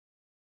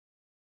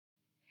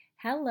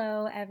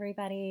Hello,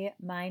 everybody.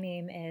 My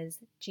name is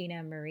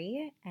Gina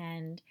Marie,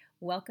 and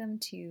welcome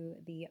to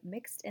the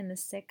Mixed in the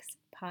Six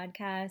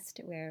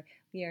podcast, where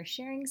we are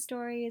sharing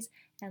stories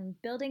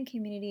and building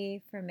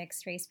community for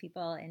mixed race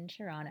people in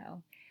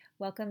Toronto.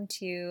 Welcome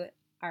to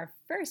our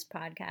first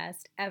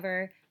podcast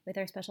ever with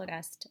our special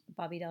guest,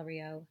 Bobby Del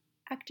Rio,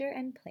 actor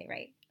and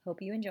playwright.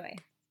 Hope you enjoy.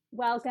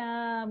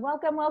 Welcome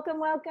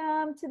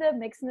to the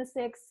Mix in the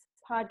Six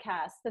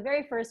podcast. The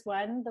very first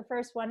one, the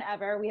first one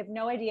ever. We have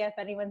no idea if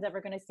anyone's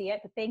ever going to see it,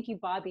 but thank you,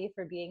 Bobby,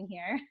 for being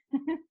here.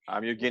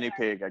 I'm your guinea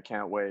pig. I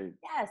can't wait.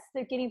 Yes,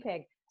 the guinea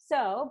pig.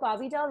 So,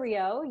 Bobby Del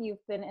Rio,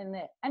 you've been in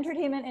the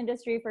entertainment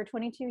industry for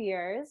 22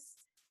 years.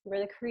 You're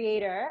the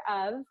creator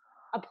of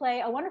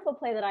a wonderful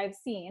play that I've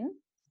seen,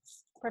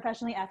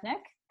 Professionally Ethnic.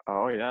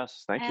 Oh,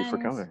 yes. Thank you for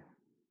coming.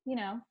 You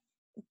know,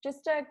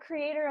 just a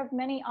creator of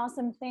many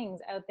awesome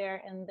things out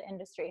there in the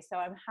industry. So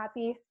I'm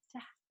happy to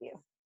have you.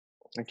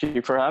 Thank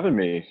you for having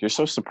me. You're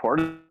so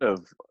supportive,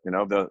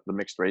 the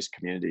mixed race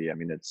community. I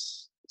mean,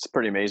 it's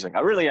pretty amazing.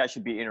 I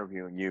should be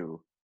interviewing you.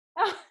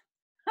 Oh.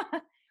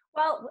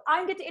 Well,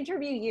 I get to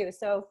interview you,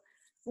 so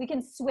we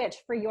can switch.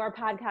 For your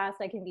podcast,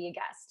 I can be a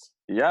guest.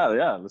 Yeah,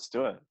 let's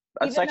do it.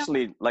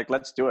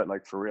 Let's do it,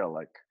 like, for real.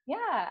 Like,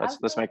 yeah,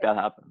 let's make that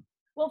happen.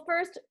 Well,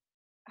 first,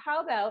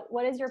 how about,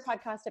 what is your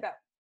podcast about?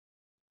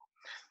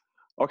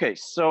 Okay,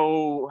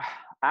 so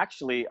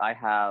actually I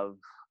have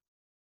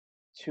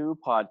two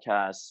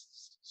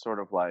podcasts sort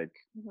of like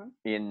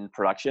in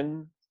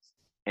production,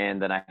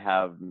 and then I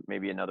have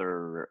maybe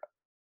another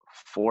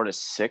 4 to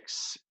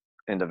 6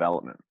 in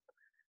development.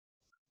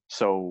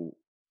 So,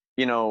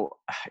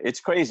 it's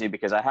crazy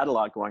because I had a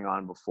lot going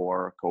on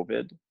before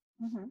COVID,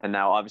 and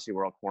now obviously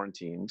we're all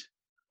quarantined.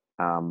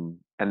 And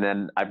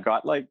then I've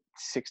got like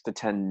 6 to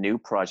 10 new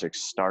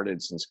projects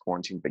started since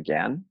quarantine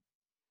began.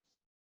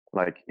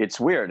 Like, it's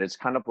weird. It's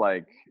kind of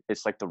like,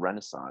 it's like the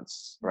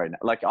Renaissance right now.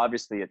 Like,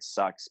 obviously it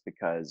sucks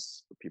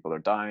because people are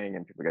dying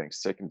and people are getting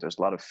sick and there's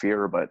a lot of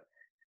fear, but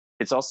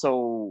it's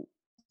also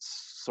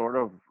sort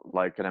of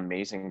like an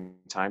amazing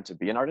time to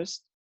be an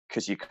artist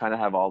because you kind of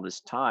have all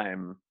this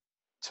time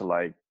to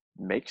like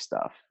make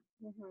stuff.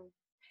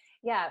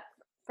 Yeah.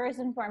 First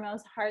and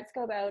foremost, hearts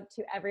go out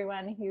to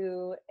everyone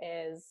who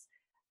is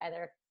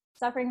either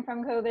suffering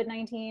from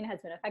COVID-19, has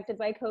been affected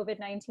by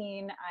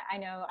COVID-19. I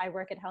know I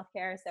work in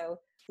healthcare, so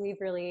we've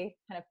really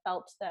kind of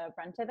felt the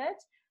brunt of it.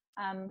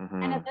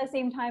 And at the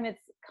same time,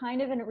 it's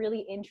kind of a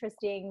really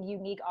interesting,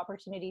 unique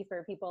opportunity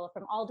for people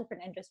from all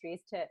different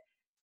industries to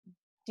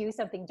do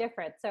something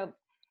different. So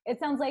it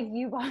sounds like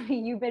you, Bobby,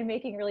 you've been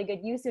making really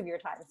good use of your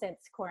time since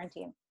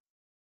quarantine.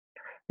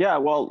 Yeah,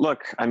 well,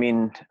 look, I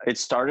mean, it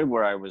started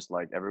where I was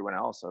like everyone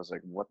else. I was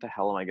like, what the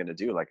hell am I going to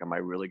do? Like, am I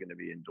really going to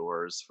be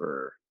indoors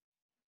for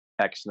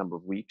X number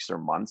of weeks or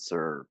months,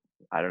 or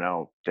I don't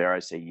know, dare I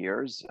say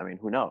years? I mean,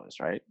 who knows,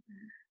 right?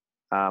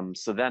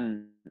 So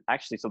then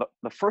actually,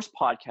 the first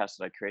podcast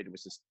that I created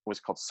was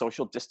called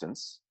Social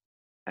Distance.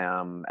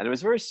 And it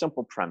was a very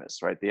simple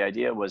premise, right? The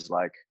idea was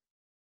like,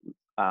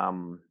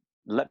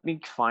 let me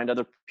find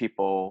other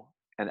people,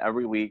 and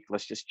every week,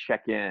 let's just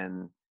check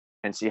in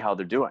and see how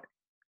they're doing.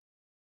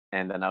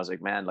 And then I was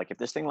like, man, like if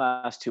this thing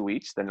lasts 2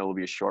 weeks, then it'll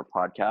be a short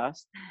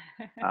podcast.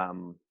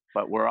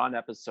 But we're on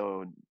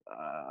episode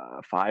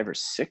 5 or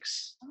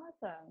 6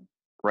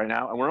 right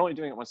now, and we're only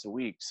doing it once a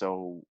week.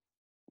 So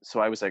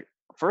I was like,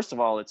 first of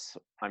all, it's,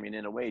 I mean,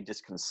 in a way,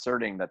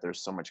 disconcerting that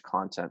there's so much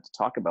content to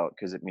talk about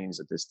because it means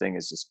that this thing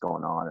is just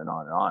going on and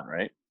on and on,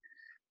 right?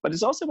 But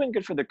it's also been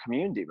good for the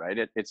community, right?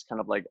 It's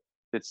kind of like,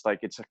 it's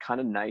a kind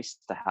of nice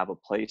to have a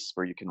place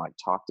where you can like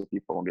talk to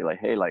people and be like,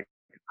 hey, like,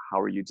 how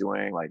are you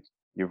doing? Like,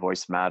 your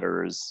voice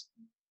matters.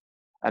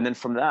 And then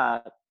from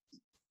that,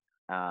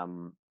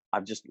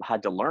 I've just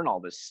had to learn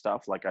all this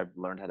stuff. Like, I've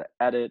learned how to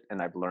edit,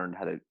 and I've learned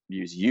how to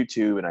use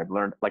YouTube, and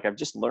I've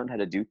just learned how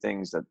to do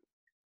things that,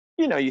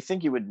 you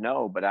think you would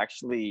know, but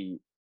actually,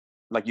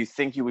 like, you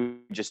think you would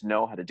just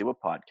know how to do a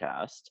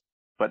podcast,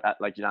 but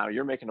like,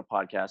 you're making a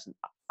podcast, and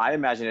I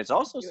imagine it's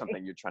also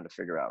something you're trying to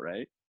figure out,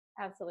 right?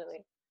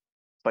 Absolutely.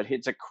 But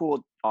it's a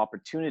cool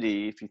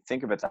opportunity, if you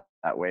think of it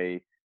that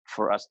way,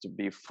 for us to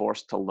be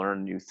forced to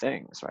learn new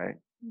things, right?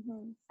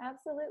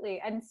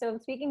 Absolutely. And so,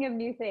 speaking of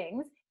new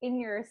things, in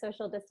your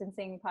social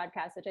distancing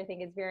podcast, which I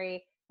think is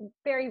very,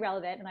 very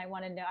relevant, and I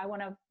want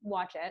to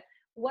watch it.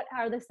 What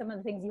are some of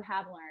the things you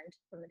have learned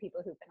from the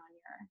people who've been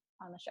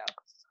on the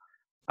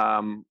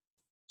show?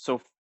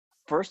 So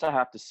first, I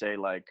have to say,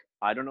 like,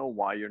 I don't know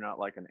why you're not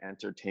like an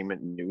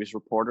entertainment news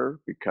reporter,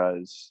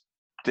 because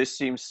this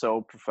seems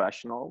so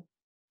professional.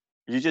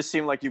 You just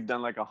seem like you've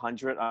done like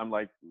 100. I'm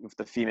like with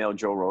the female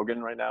Joe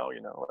Rogan right now,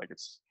 like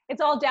it's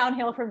all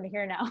downhill from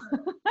here now.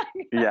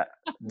 Yeah.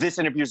 This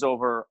interview's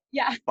over.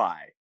 Yeah.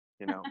 Bye.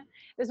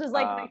 This was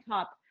like my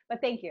top,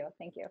 but thank you.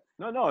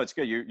 No, it's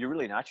good. You're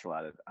really natural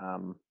at it.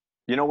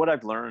 What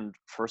I've learned,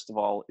 first of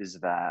all, is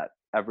that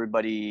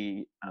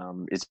everybody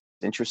is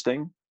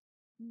interesting.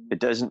 It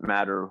doesn't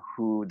matter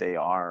who they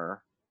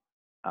are.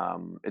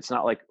 It's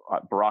not like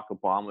Barack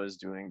Obama is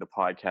doing the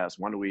podcast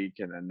one week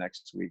and then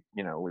next week,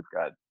 we've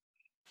got,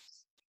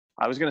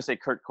 I was going to say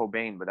Kurt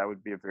Cobain, but that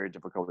would be a very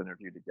difficult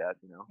interview to get,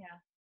 Yeah.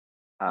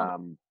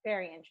 Um,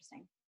 Very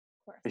interesting,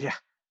 of course. yeah,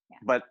 Yeah.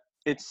 but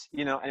it's,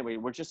 anyway,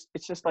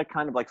 it's just like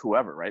kind of like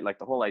whoever, right? Like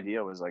the whole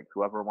idea was like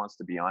whoever wants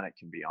to be on it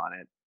can be on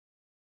it.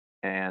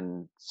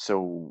 And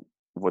so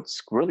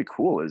what's really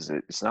cool is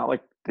it's not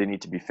like they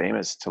need to be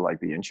famous to like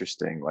be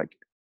interesting. Like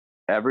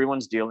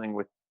everyone's dealing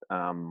with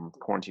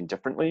quarantine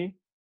differently.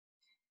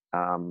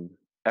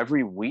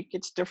 Every week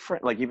it's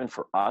different. Like even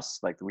for us,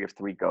 like we have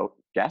three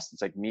guests.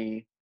 It's like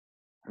me,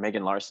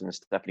 Megan Larson, and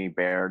Stephanie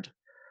Baird.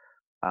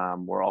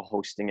 We're all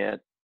hosting it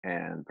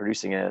and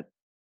producing it,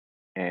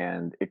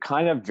 and it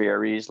kind of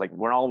varies. Like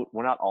we're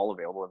not all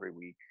available every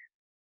week,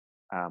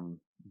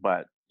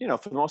 but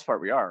for the most part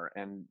we are.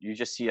 And you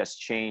just see us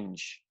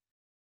change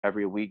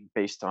every week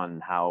based on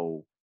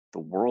how the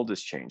world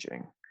is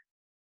changing.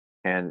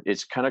 And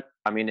it's kind of,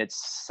 I mean,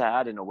 it's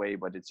sad in a way,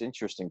 but it's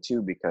interesting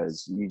too,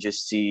 because you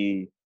just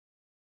see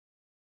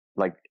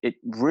like it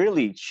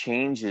really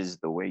changes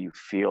the way you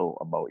feel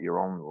about your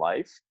own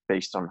life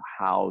based on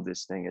how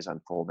this thing is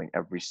unfolding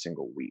every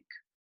single week.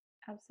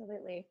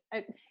 Absolutely.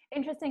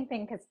 Interesting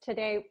thing, because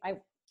today I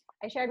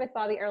shared with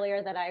Bobby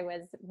earlier that I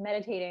was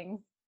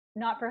meditating,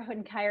 not for an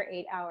entire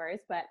 8 hours,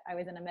 but I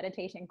was in a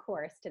meditation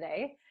course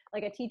today,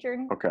 like a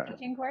teaching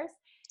course.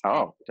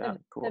 Oh, and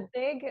cool.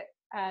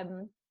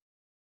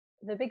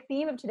 The big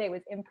theme of today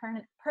was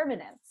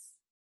impermanence.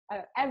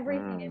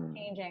 Everything is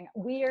changing.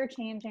 We are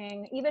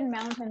changing. Even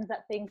mountains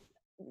that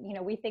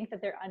we think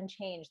that they're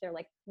unchanged, they're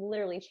like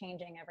literally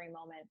changing every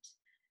moment.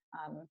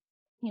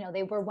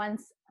 They were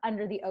once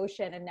under the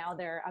ocean and now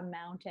they're a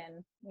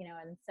mountain,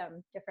 in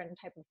some different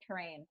type of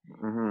terrain.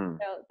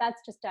 So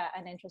that's just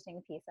an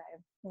interesting piece I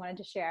wanted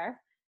to share,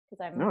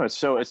 because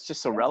it's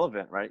just so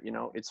relevant, right?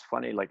 It's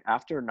funny, like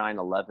after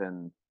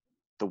 9/11,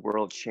 the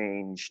world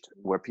changed,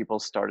 where people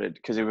started,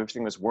 because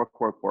everything was work,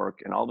 work,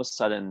 work, and all of a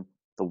sudden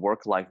the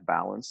work-life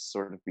balance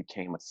sort of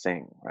became a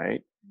thing,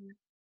 right?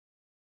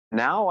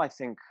 Now I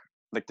think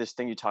like this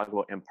thing you talk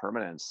about,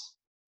 impermanence,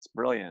 it's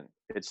brilliant.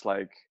 It's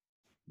like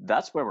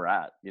that's where we're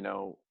at.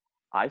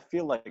 I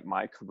feel like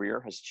my career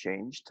has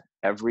changed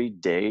every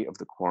day of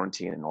the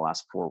quarantine in the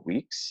last 4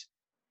 weeks,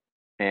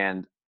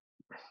 and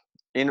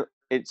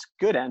it's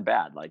good and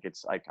bad. Like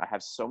it's like I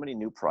have so many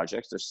new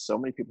projects. There's so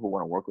many people who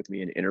want to work with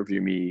me and interview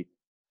me.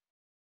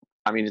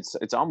 I mean,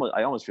 it's almost,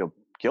 I almost feel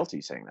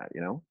guilty saying that,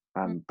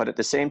 but at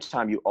the same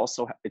time,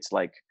 it's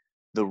like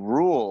the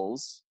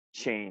rules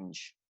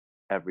change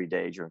every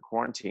day during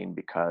quarantine,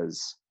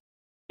 because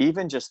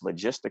even just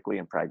logistically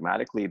and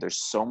pragmatically, there's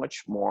so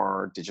much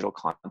more digital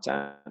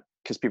content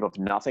because people have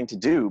nothing to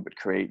do but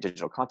create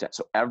digital content.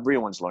 So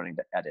everyone's learning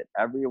to edit.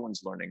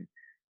 Everyone's learning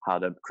how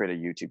to create a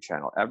YouTube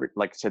channel.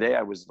 Like today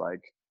I was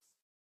like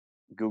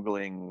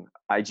Googling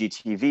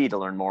IGTV to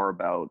learn more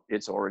about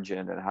its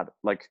origin and how to,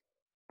 like,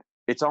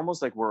 it's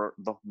almost like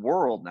the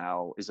world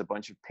now is a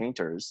bunch of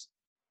painters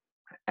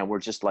and we're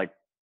just like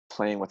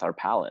playing with our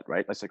palette,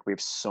 right? It's like we have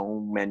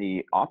so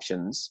many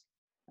options,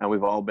 and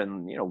we've all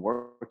been,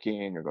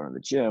 working or going to the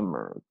gym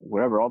or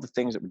whatever, all the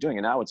things that we're doing.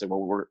 And now it's like,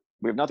 well,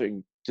 we have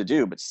nothing to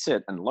do but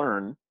sit and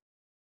learn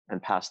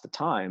and pass the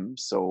time.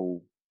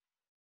 So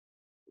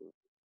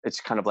it's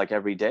kind of like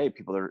every day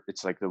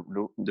it's like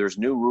there's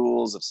new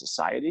rules of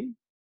society.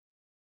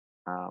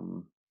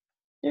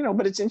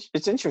 But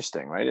it's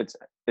interesting, right?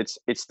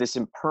 It's this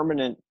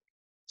impermanent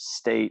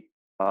state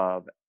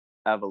of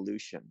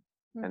evolution,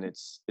 and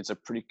it's a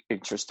pretty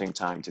interesting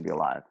time to be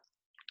alive.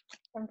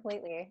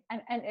 Completely.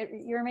 And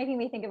you're making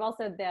me think of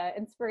also the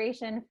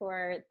inspiration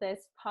for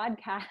this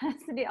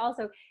podcast. It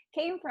also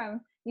came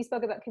from, you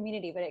spoke about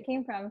community, but it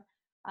came from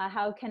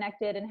how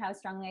connected and how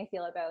strongly I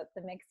feel about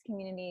the mixed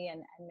community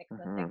and mixed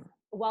with mixed,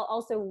 while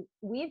also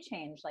we've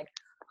changed. Like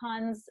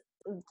Han's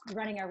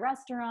running a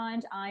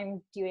restaurant,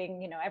 I'm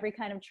doing, every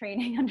kind of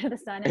training under the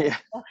sun. And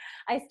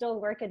I still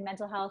work in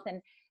mental health.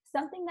 And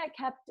something that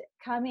kept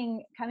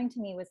coming to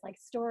me was like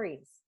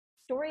stories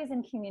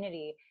and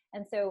community.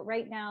 And so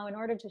right now, in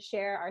order to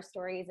share our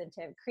stories and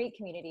to create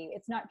community,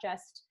 it's not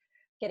just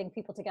getting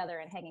people together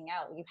and hanging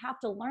out. You have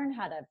to learn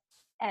how to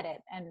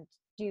edit and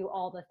do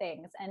all the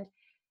things. And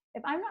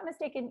if I'm not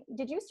mistaken,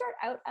 did you start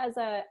out as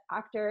an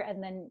actor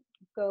and then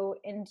go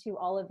into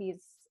all of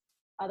these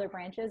other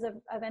branches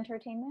of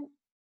entertainment?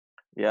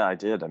 Yeah, I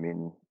did. I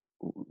mean,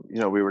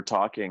 we were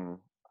talking,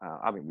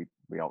 I mean,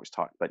 we always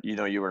talk, but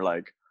you were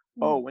like,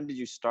 oh, when did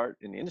you start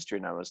in the industry?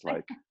 And I was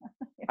like,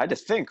 I had to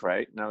think,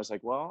 right? And I was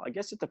like, well, I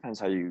guess it depends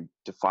how you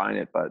define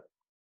it. But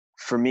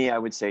for me, I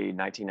would say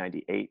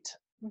 1998.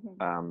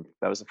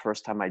 That was the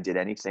first time I did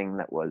anything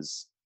that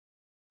was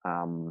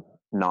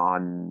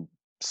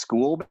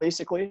non-school,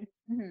 basically.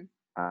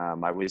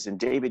 I was in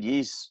David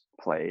Yee's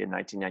play in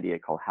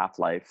 1998 called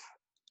Half-Life.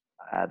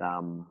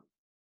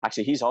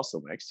 Actually, he's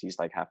also mixed. He's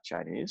like half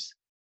Chinese.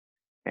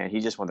 And he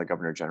just won the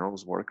Governor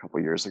General's Award a couple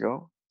of years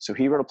ago. So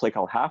he wrote a play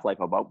called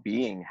Half-Life about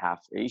being half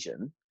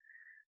Asian.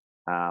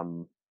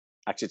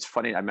 Actually, it's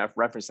funny. I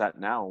reference that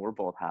now. We're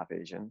both half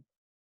Asian,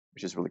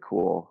 which is really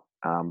cool.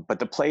 But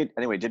the play,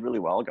 anyway, did really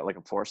well. Got like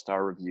a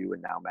 4-star review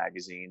in Now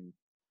Magazine.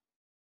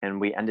 and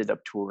we ended up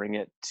touring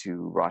it to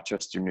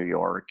Rochester, New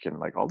York, and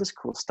like all this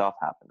cool stuff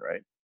happened,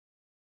 right?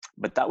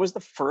 But that was the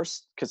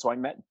first, because so I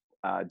met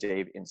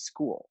Dave in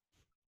school.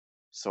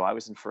 So I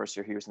was in first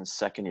year, he was in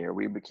second year.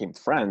 We became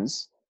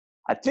friends.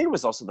 I think it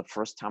was also the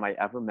first time I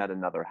ever met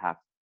another half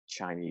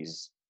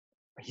Chinese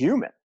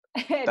human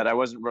that I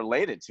wasn't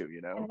related to,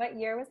 you And know? what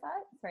year was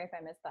that? Sorry if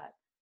I missed that.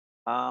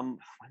 Um,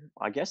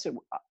 I guess it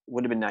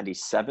would have been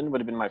 97,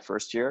 would have been my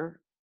first year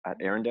at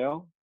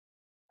Arundel.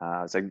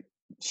 It's like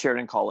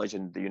Sheridan College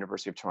and the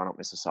University of Toronto,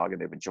 Mississauga,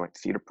 they have a joint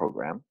theater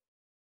program.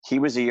 He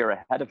was a year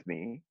ahead of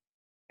me,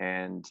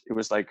 and it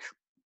was like,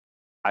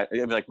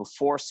 it was like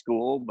before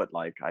school, but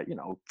like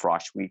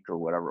Frosh Week or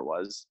whatever it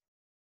was.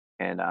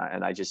 And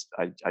I just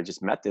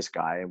met this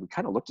guy, and we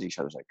kind of looked at each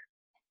other like,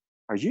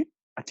 "Are you?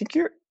 I think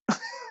you're."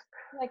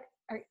 Like,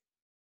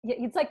 yeah,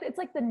 it's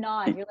like the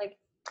nod. You're like,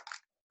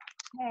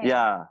 hey.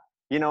 Yeah,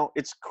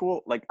 it's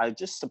cool. Like I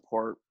just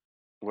support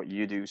what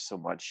you do so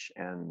much,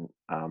 and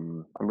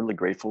I'm really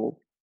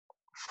grateful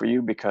for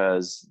you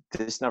because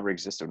this never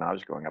existed when I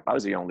was growing up. I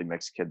was the only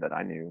mixed kid that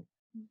I knew.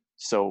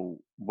 So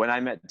when I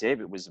met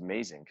Dave, it was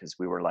amazing because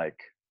we were like,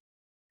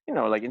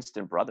 like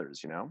instant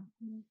brothers,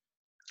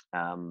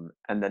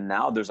 and then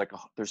now there's like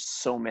there's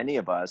so many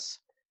of us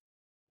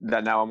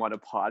that now I'm on a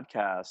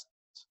podcast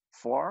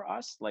for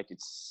us. Like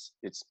it's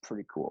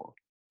pretty cool.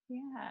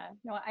 Yeah,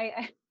 no,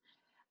 I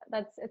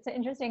it's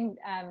interesting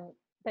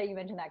that you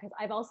mentioned that, because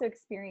I've also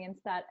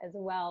experienced that as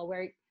well,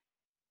 where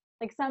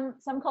like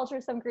some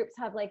cultures, some groups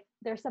have like,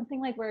 there's something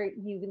like where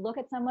you look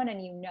at someone and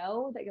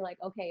that you're like,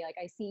 okay, like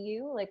I see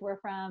you, like we're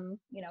from,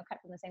 cut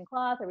from the same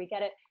cloth, or we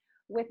get it.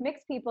 With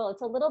mixed people,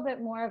 it's a little bit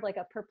more of like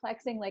a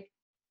perplexing, like,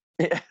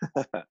 Yeah.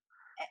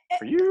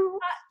 For you,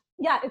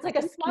 yeah, it's I like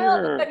a think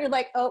smile, but you're. then you're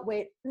like, oh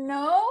wait,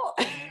 no.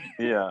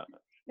 Yeah.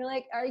 You're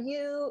like, are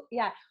you?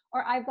 Yeah.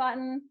 Or I've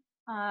gotten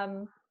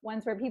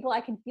ones where people,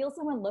 I can feel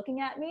someone looking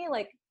at me,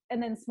 like,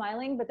 and then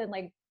smiling, but then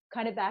like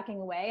kind of backing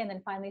away, and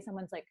then finally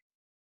someone's like,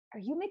 are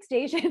you mixed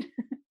Asian?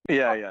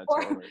 Yeah. Yeah.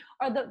 or Totally.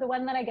 or the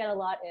one that I get a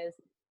lot is,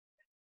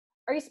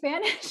 are you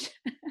Spanish?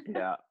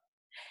 Yeah.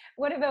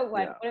 What about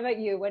Yeah. what about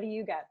you? What do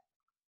you get?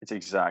 It's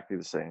exactly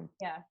the same.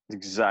 Yeah. It's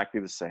exactly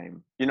the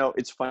same.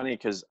 It's funny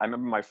because I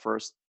remember my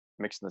first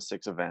Mix in the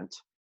Six event,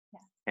 Yeah.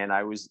 and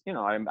I was,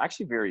 I'm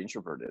actually very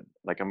introverted.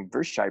 Like I'm a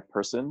very shy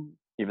person,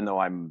 even though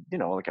I'm,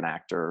 like an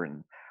actor,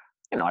 and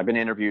I've been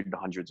interviewed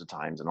hundreds of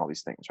times and all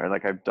these things, right?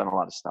 Like I've done a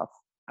lot of stuff.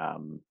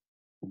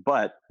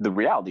 But the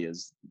reality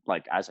is,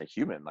 like as a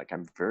human, like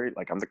I'm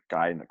the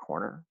guy in the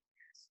corner,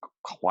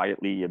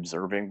 quietly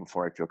observing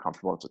before I feel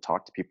comfortable to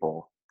talk to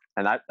people.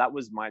 And that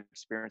was my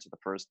experience at the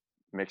first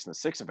Mix in the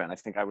Six event. I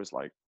think I was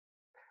like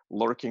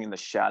lurking in the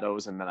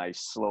shadows, and then I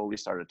slowly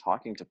started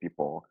talking to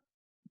people.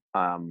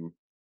 And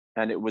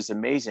it was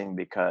amazing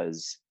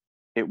because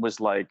it was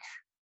like,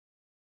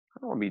 I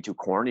don't want to be too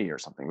corny or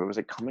something, but it was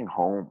like coming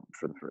home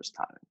for the first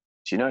time.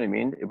 Do you know what I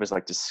mean? It was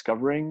like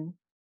discovering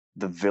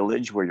the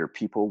village where your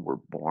people were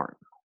born,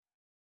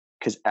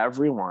 because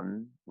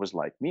everyone was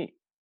like me.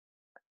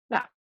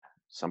 Now,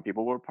 some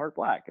people were part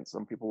black, and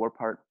some people were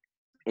part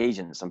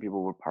Asian, some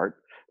people were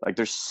part, like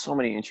there's so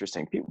many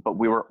interesting people, but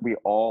we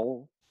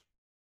all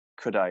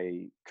could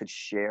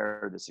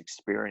share this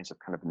experience of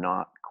kind of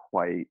not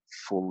quite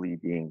fully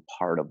being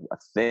part of a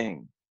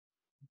thing.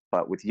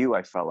 But with you,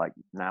 I felt like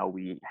now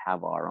we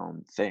have our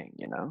own thing.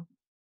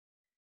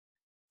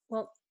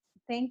 Well,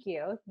 thank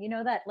you.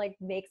 That like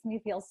makes me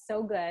feel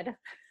so good,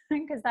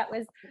 because that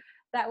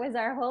was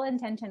our whole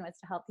intention, was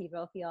to help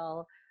people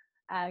feel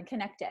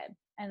connected,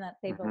 and that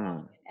they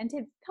belong, Hmm. and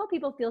to help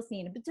people feel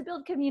seen, but to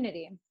build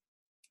community.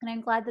 And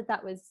I'm glad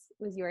that was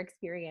your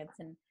experience.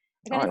 And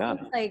it kind Oh of yeah.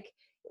 seems like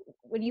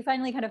when you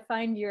finally kind of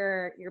find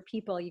your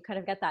people, you kind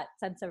of get that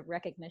sense of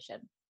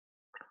recognition.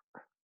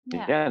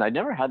 Yeah. Yeah, and I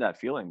never had that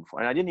feeling before,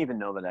 and I didn't even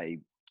know that I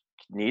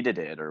needed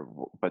it,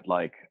 but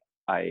like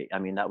I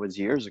mean that was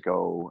years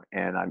ago,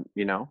 and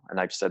and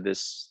I've said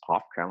this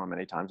off camera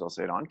many times. I'll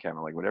say it on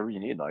camera, like whatever you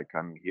need, like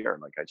I'm here.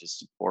 Like I just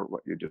support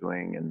what you're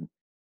doing, and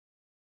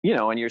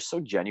and you're so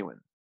genuine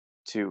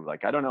too.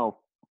 Like I don't know,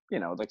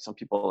 like some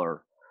people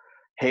are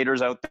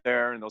haters out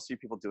there, and they'll see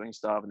people doing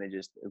stuff, and they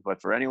just.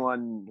 But for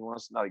anyone who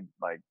wants to know,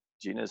 like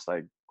Gina's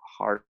like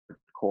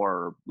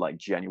hardcore, like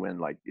genuine,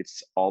 like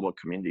it's all about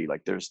community.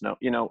 Like there's no,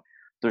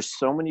 there's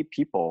so many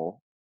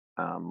people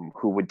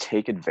who would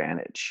take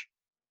advantage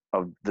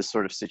of the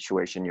sort of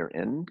situation you're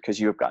in, because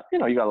you've got, you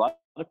got a lot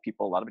of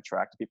people, a lot of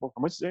attractive people.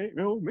 I must say,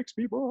 mixed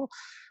people.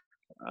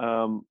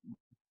 Um,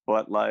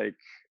 but like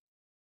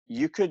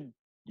you could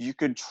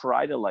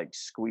try to like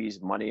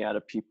squeeze money out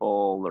of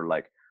people, or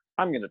like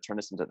I'm going to turn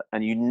this into that,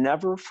 and you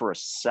never for a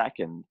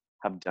second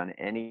have done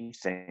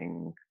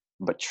anything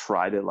but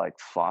try to like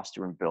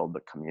foster and build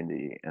the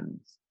community, and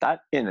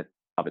that in it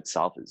of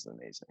itself is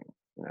amazing.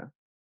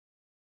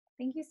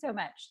 Thank you so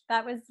much.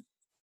 That was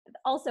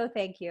also,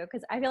 thank you,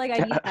 because I feel like I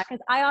need that, because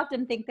I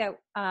often think that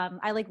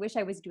I like wish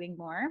I was doing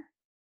more.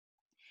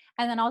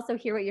 And then also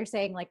hear what you're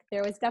saying, like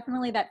there was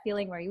definitely that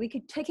feeling where we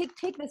could take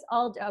this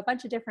all a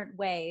bunch of different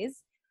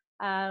ways,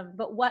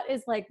 But what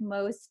is like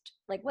most,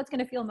 like what's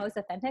going to feel most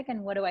authentic,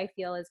 and what do I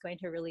feel is going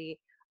to really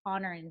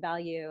honor and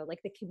value like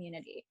the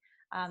community?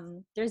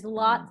 There's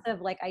lots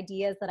of like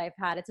ideas that I've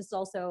had. It's just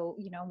also,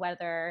 you know,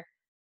 whether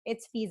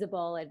it's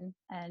feasible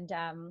and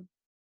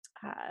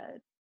uh,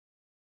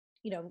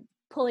 you know,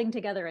 pulling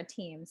together a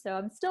team. So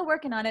I'm still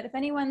working on it. If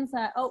anyone's,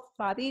 oh,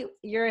 Bobby,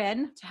 you're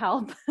in to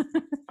help.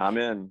 I'm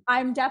in.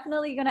 I'm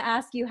definitely going to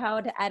ask you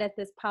how to edit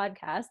this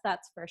podcast.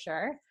 That's for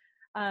sure.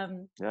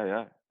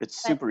 Yeah.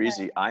 It's But super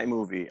easy.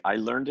 iMovie. I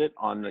learned it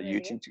on a really,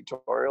 YouTube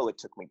tutorial. It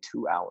took me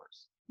 2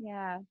 hours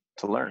yeah,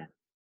 to learn.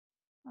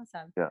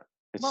 awesome. Yeah.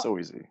 It's Well, so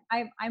easy.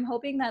 I'm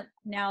hoping that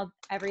now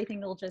everything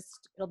will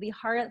just, it'll be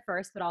hard at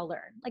first, but I'll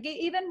learn. Like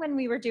even when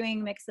we were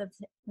doing Mix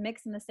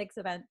in the Six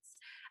events,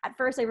 at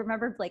first I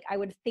remembered like I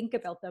would think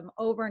about them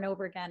over and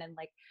over again and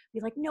like be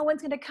like, no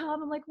one's gonna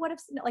come. I'm like, what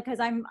if, like, because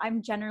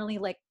I'm generally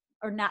like,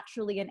 or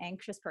naturally an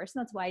anxious person.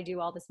 That's why I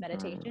do all this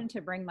meditation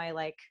to bring my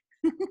like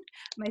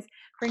my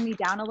bring me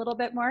down a little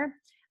bit more.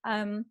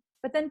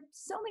 But then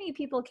so many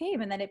people came,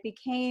 and then it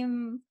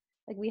became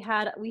like we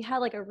had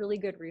like a really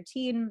good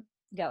routine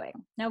going.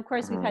 Now, of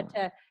course, we've had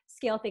to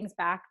scale things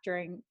back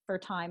for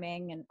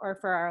timing and or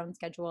for our own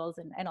schedules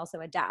and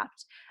also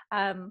adapt.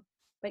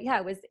 But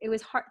yeah, it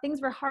was hard.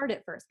 Things were hard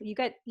at first, but you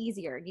get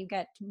easier. You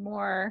get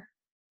more.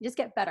 You just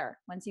get better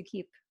once you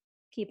keep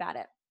at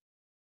it.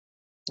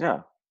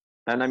 Yeah.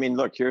 And I mean,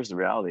 look, here's the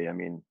reality. I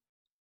mean,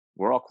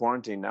 we're all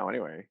quarantined now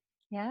anyway.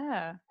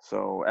 Yeah.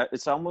 So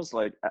it's almost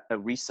like a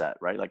reset,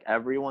 right? Like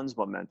everyone's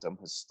momentum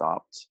has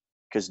stopped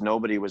because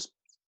nobody was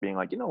being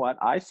like, you know what?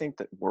 I think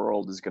that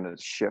world is going to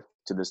shift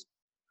to this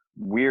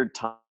weird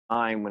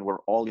time when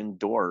we're all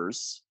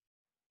indoors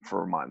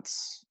for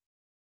months.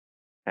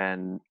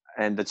 And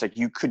it's like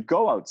you could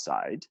go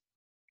outside,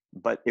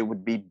 but it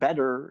would be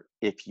better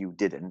if you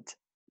didn't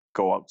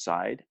go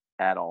outside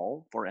at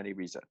all for any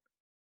reason.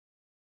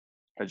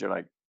 Because you're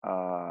like,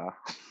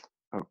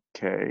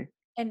 okay.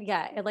 And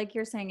yeah, like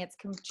you're saying, it's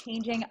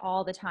changing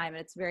all the time,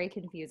 and it's very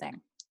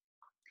confusing.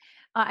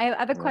 I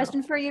have a Yeah.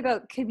 question for you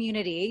about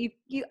community.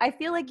 I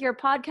feel like your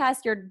podcast,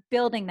 you're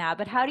building that,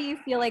 but how do you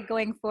feel like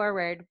going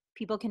forward,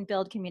 people can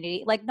build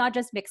community, like not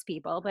just mixed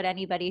people, but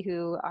anybody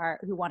who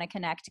want to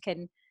connect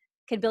can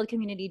build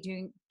community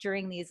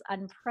during these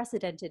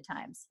unprecedented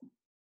times?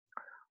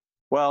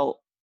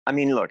 Well, I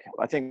mean, look,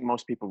 I think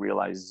most people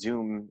realize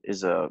Zoom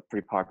is a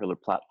pretty popular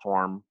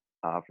platform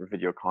for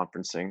video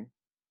conferencing,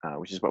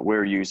 which is what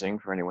we're using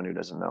for anyone who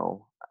doesn't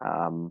know.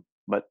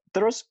 But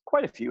there's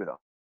quite a few of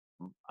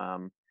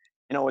them.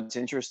 You know, what's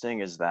interesting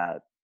is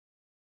that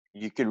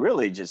you could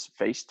really just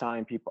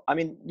FaceTime people. I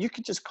mean, you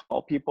could just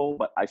call people,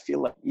 but I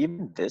feel like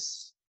even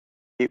this,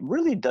 it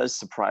really does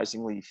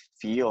surprisingly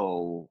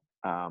feel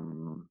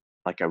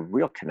like a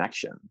real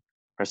connection.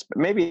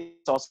 Maybe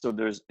it's also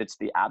it's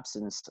the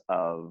absence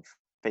of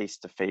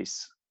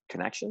face-to-face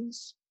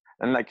connections.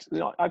 And like, you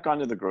know, I've gone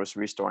to the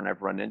grocery store and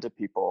I've run into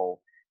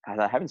people that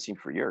I haven't seen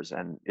for years,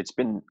 and it's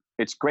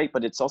great,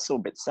 but it's also a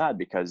bit sad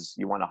because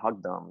you want to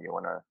hug them, you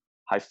want to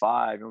high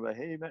five, and be like,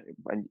 hey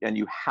man, and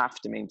you have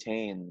to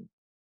maintain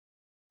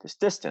this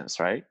distance,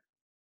 right?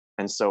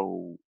 And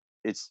so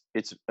it's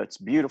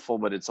beautiful,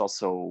 but it's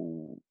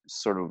also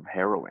sort of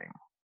harrowing,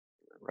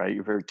 right?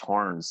 You're very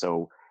torn.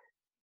 So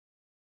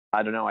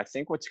I don't know. I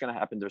think what's going to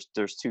happen,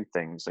 there's two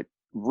things. Like,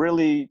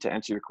 really, to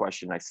answer your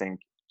question, I think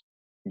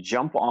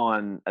jump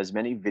on as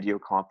many video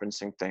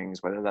conferencing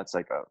things, whether that's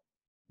like a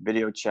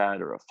video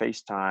chat or a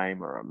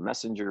FaceTime or a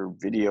messenger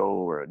video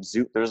or a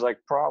Zoom. There's like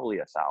probably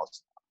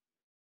 1,000.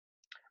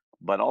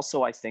 But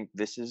also, I think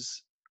this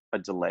is a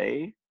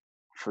delay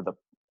for the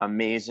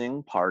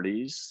amazing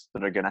parties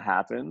that are going to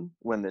happen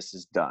when this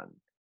is done.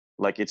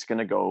 Like, it's going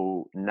to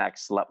go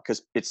next level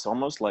because it's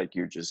almost like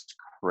you're just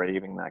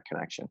craving that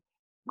connection,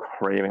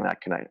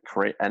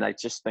 and I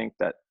just think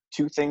that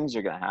two things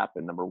are going to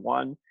happen. Number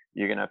one,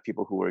 you're going to have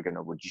people who are going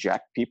to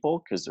reject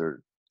people because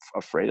they're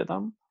afraid of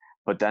them.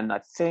 But then I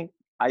think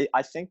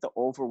the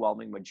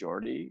overwhelming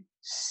majority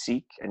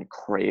seek and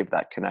crave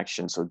that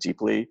connection so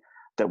deeply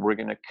that we're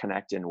going to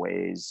connect in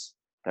ways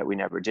that we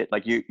never did.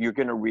 Like, you're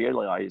going to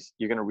realize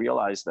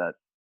that,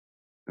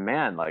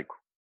 man, like,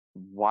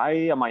 why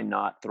am I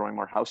not throwing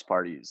more house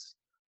parties?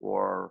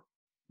 Or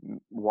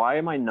why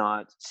am I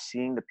not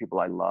seeing the people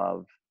I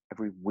love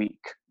every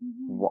week?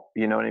 Mm-hmm.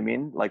 You know what I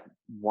mean? Like,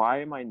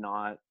 why am I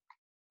not,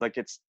 like,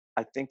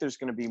 I think there's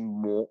going to be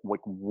more, like,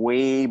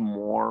 way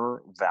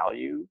more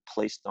value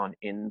placed on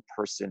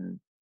in-person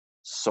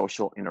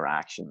social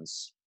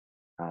interactions,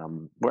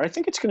 where I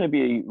think it's going to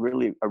be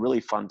a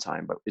really fun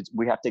time, but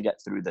we have to get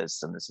through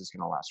this, and this is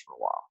going to last for a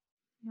while.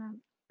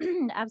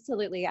 Yeah,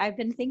 absolutely. I've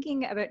been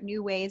thinking about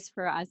new ways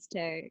for us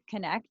to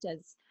connect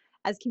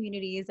as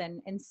communities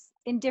and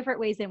in different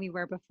ways than we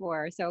were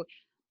before. So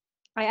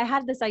I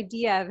had this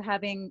idea of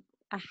having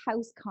a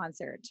house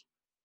concert.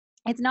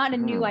 It's not a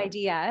new Hmm.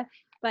 idea,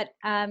 but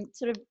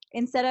sort of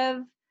instead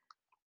of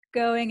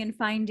going and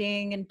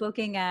finding and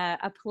booking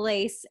a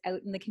place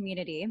out in the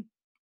community,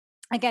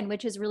 again,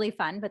 which is really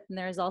fun. But then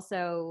there's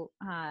also,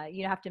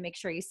 you have to make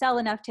sure you sell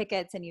enough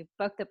tickets and you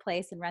book the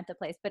place and rent the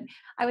place. But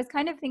I was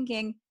kind of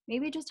thinking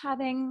maybe just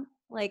having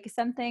like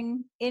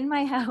something in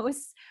my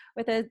house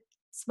with a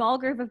small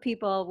group of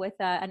people with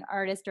an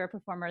artist or a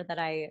performer that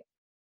I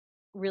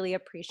really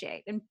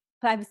appreciate. And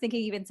I was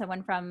thinking even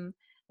someone from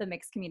the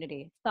mixed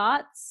community.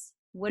 Thoughts?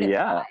 Would it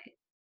Yeah, fly?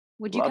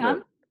 Would you love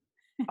it.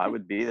 come? I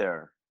would be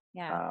there.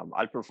 Yeah.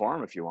 I'd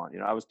perform if you want.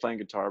 I was playing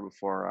guitar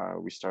before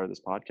we started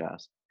this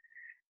podcast.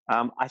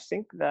 I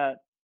think that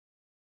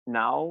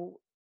now,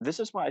 this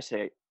is why I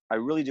say I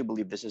really do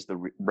believe this is the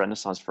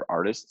renaissance for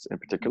artists in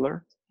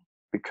particular,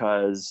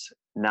 because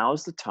now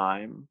is the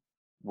time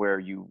where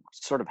you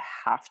sort of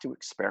have to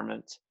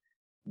experiment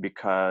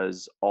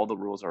because all the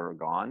rules are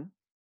gone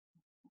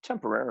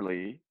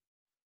temporarily.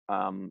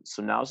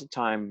 So now's the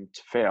time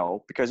to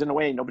fail because in a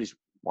way nobody's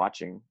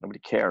watching, nobody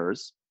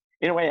cares.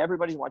 In a way,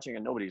 everybody's watching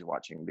and nobody's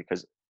watching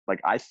because, like,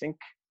 I think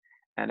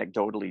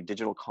anecdotally,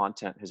 digital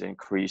content has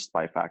increased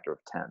by a factor of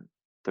 10.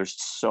 There's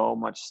so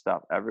much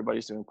stuff.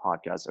 Everybody's doing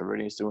podcasts,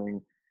 everybody's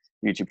doing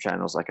YouTube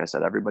channels. Like I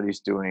said, everybody's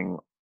doing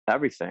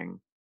everything.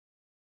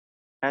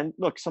 And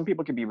look, some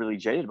people can be really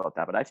jaded about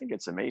that, but I think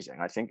it's amazing.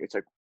 I think it's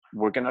like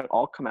we're going to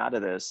all come out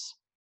of this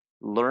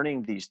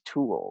learning these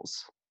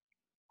tools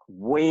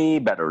way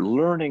better,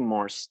 learning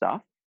more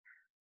stuff.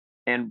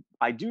 And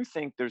I do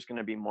think there's going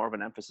to be more of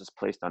an emphasis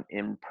placed on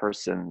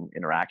in-person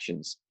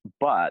interactions.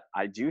 But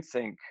I do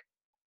think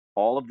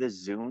all of this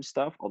Zoom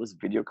stuff, all this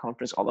video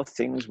conference, all the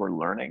things we're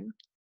learning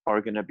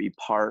are going to be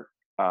part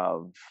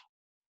of,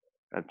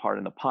 and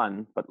pardon the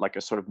pun, but like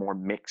a sort of more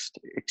mixed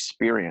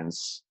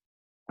experience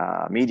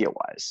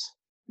media-wise.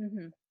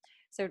 Mm-hmm.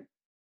 So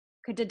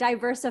could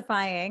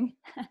diversifying,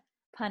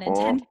 pun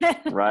Oh,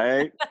 intended,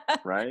 right,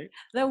 right.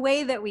 the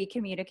way that we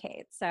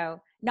communicate. So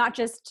not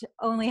just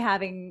only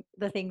having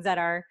the things that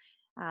are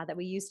that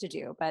we used to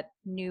do, but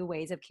new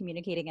ways of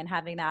communicating and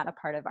having that a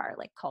part of our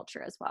like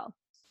culture as well.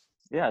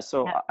 Yeah.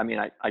 So, Yeah. I mean,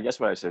 I guess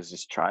what I say is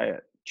just try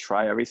it.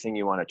 Try everything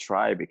you want to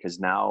try because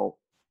now's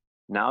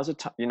a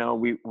time.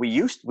 We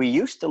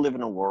used to live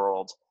in a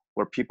world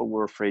where people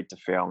were afraid to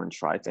fail and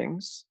try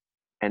things,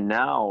 and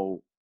now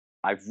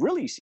I've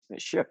really seen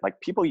it shift. Like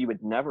people you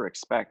would never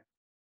expect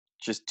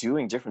just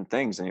doing different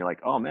things, and you're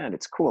like, oh man,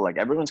 it's cool. Like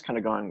everyone's kind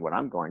of going. What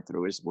I'm going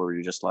through is where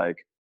you're just like,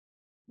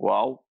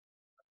 well,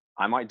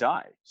 I might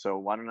die, so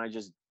why don't I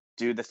just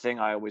do the thing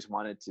I always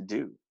wanted to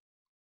do?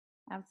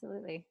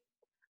 Absolutely.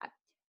 Uh,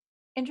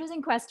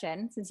 Interesting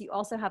question. Since you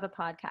also have a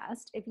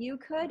podcast, if you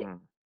could, Mhm.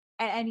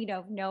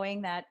 and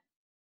knowing that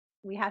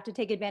we have to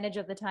take advantage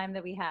of the time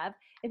that we have,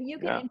 if you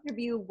could Yeah,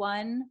 interview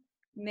one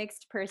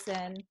mixed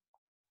person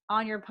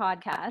on your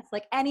podcast,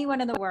 like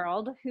anyone in the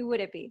world, who would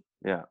it be?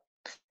 yeah.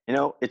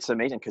 It's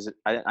amazing because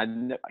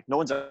no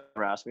one's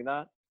ever asked me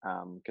that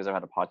because I've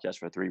had a podcast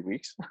for 3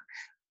 weeks.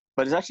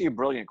 But it's actually a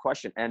brilliant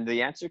question, and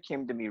the answer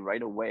came to me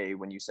right away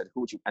when you said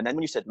who would you, and then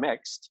when you said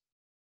mixed,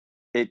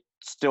 it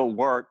still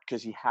worked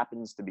because he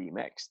happens to be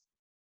mixed,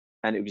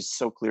 and it was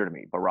so clear to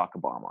me, Barack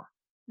Obama.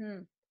 Hmm.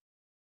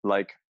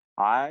 Like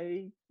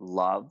I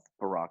love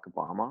Barack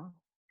Obama,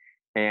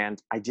 and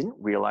I didn't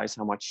realize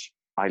how much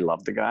I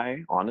love the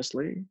guy.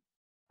 Honestly,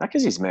 not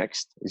because he's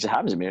mixed; he just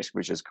happens to be mixed,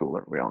 which is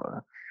cooler. We all know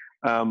that.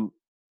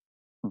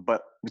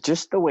 But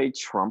just the way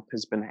Trump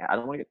has been, I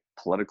don't want to get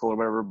political or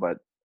whatever, but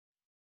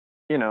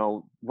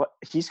what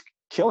he's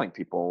killing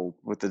people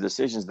with the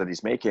decisions that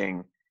he's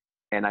making.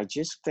 And I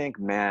just think,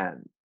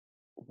 man,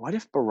 what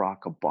if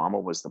Barack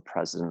Obama was the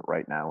president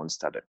right now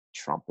instead of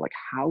Trump? Like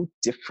how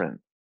different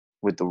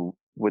would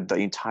the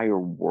entire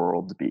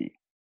world be?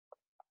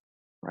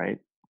 Right.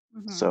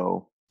 Mm-hmm.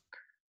 So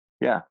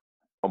yeah,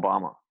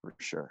 Obama for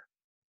sure.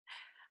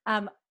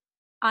 Um,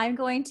 I'm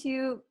going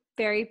to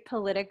very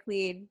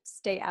politically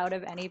stay out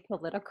of any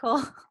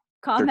political Good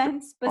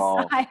comments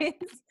call. besides,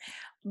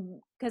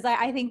 because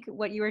I think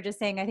what you were just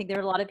saying, I think there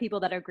are a lot of people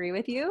that agree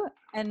with you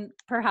and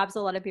perhaps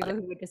a lot of people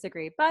who would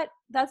disagree, but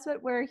that's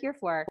what we're here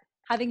for.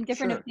 Having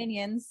different Sure.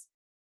 opinions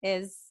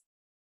is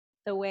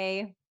the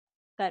way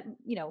that,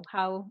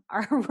 how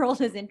our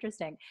world is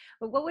interesting.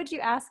 But what would you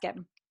ask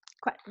him?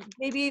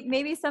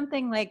 Maybe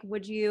something like, what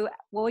would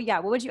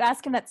you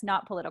ask him that's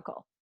not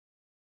political?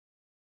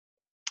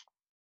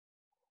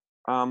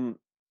 Um,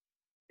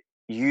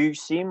 you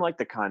seem like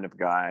the kind of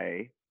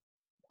guy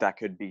that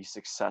could be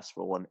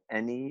successful in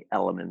any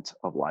element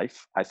of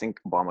life. I think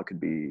Obama could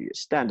be a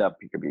stand-up,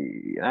 he could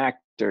be an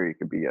actor, he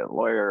could be a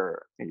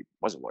lawyer. He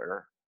was a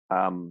lawyer.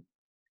 Um,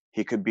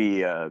 he could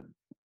be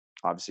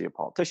obviously a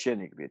politician,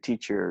 he could be a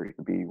teacher, he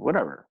could be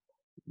whatever.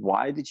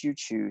 Why did you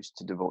choose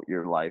to devote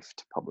your life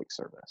to public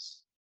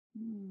service?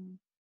 Hmm.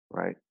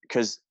 Right?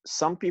 Because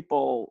some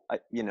people,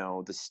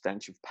 the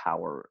stench of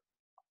power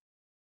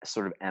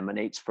sort of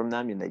emanates from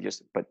them and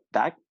but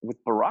that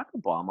with Barack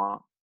Obama,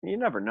 you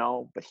never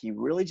know, but he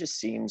really just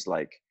seems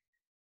like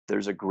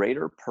there's a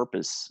greater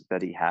purpose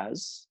that he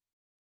has,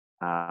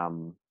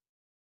 um,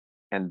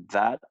 and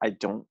that I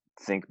don't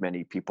think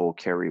many people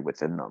carry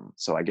within them.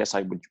 So I guess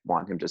I would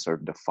want him to sort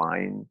of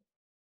define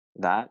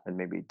that and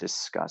maybe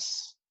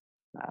discuss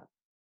that.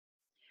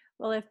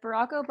 Well, if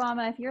Barack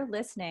Obama, if you're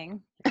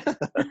listening, if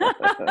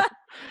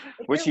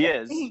Which you're he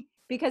is, listening,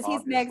 because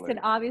he's mixed obviously. and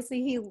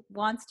obviously he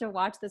wants to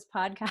watch this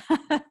podcast.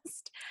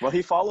 Well,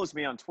 he follows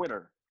me on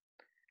Twitter,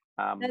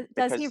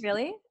 Does he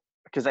really?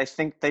 because I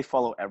think they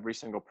follow every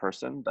single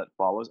person that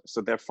follows.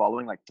 So they're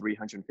following like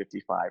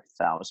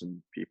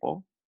 355,000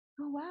 people.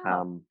 Oh,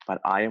 wow. But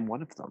I am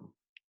one of them.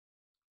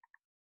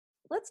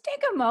 Let's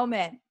take a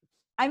moment.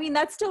 I mean,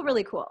 that's still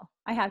really cool,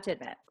 I have to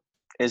admit.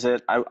 Is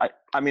it? I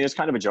mean, it's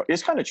kind of a joke.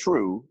 It's kind of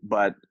true,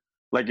 but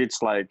like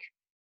it's like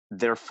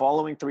they're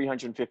following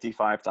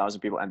 355,000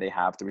 people and they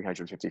have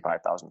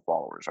 355,000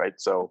 followers, right?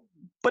 So,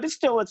 but it's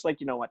still, it's like,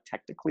 you know what?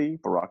 Technically,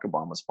 Barack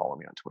Obama's following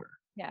me on Twitter.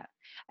 Yeah.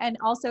 And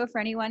also for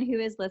anyone who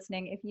is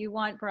listening, if you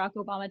want Barack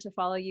Obama to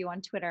follow you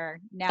on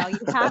Twitter, now you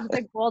have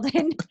the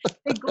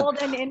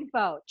golden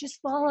info.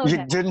 Just follow him.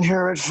 You didn't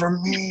hear it from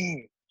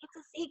me. It's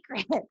a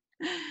secret.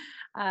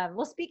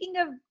 Well, speaking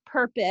of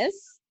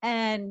purpose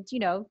and, you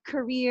know,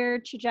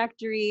 career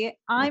trajectory,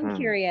 I'm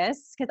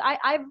curious because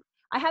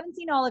I haven't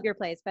seen all of your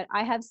plays, but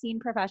I have seen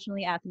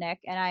Professionally Ethnic,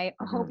 and I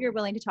hope you're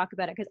willing to talk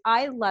about it because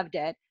I loved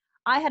it.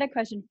 I had a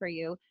question for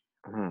you.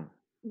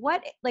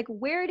 What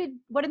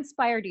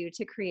inspired you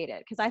to create it?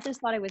 Because I just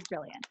thought it was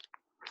brilliant.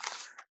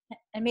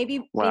 And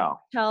maybe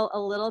tell a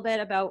little bit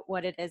about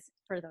what it is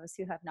for those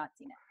who have not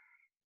seen it.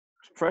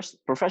 First,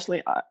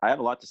 professionally, I have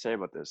a lot to say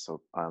about this.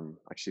 So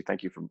actually,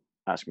 thank you for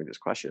asking me this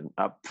question.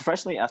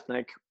 Professionally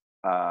Ethnic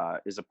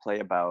is a play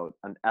about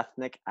an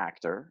ethnic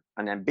actor,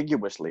 an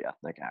ambiguously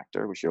ethnic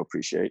actor, which you'll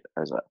appreciate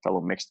as a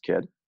fellow mixed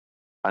kid,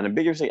 an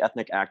ambiguously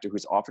ethnic actor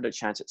who's offered a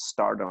chance at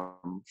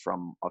stardom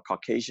from a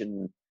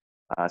Caucasian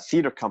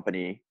theater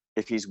company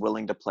if he's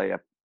willing to play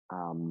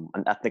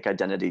an ethnic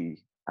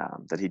identity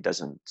that he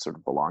doesn't sort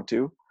of belong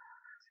to.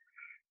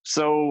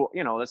 So,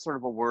 you know, that's sort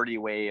of a wordy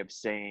way of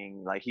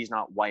saying like he's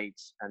not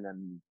white, and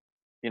then,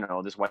 you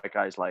know, this white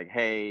guy's like,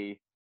 hey,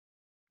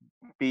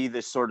 be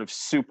this sort of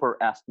super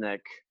ethnic,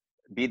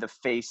 be the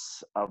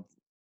face of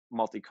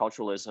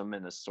multiculturalism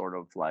in a sort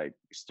of like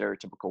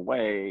stereotypical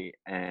way,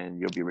 and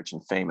you'll be rich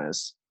and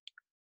famous.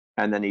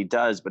 And then he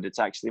does, but it's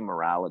actually a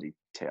morality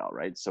tale,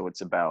 right? So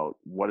it's about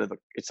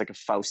it's like a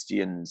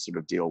Faustian sort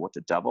of deal with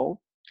the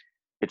devil.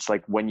 It's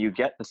like when you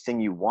get the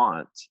thing you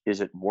want, is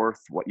it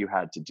worth what you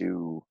had to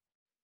do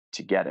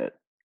to get it?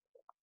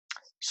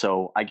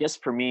 So I guess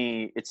for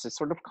me, it's a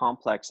sort of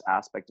complex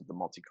aspect of the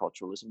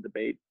multiculturalism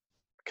debate,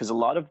 because a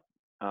lot of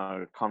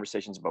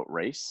conversations about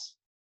race,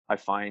 I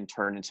find,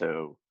 turn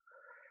into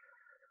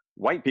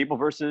white people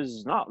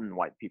versus not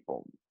white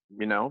people,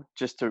 you know,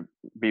 just to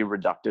be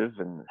reductive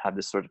and have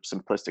this sort of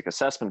simplistic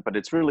assessment. But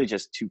it's really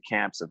just two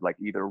camps of like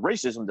either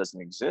racism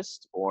doesn't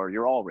exist or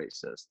you're all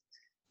racist.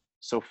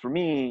 So for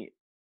me,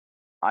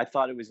 I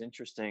thought it was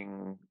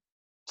interesting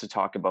to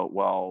talk about,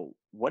 well,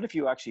 what if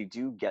you actually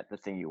do get the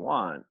thing you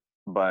want,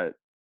 but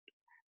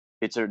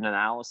it's an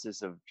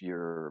analysis of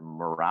your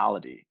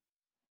morality,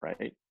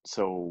 right?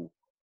 So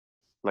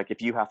like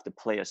if you have to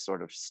play a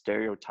sort of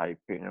stereotype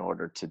in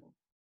order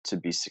to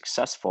be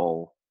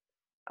successful,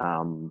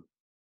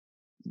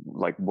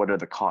 like what are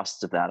the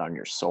costs of that on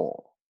your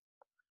soul?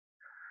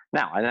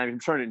 Now, and I'm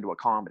turning it into a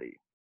comedy.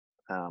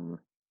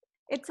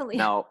 It's a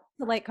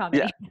light comedy.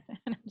 Yeah,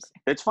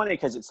 it's funny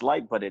because it's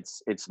light, but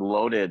it's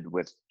loaded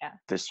with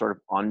this sort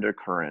of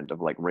undercurrent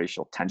of like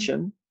racial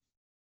tension.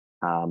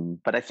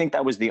 But I think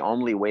that was the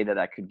only way that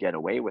I could get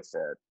away with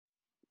it.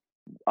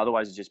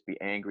 Otherwise, it'd just be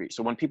angry.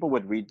 So when people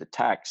would read the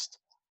text,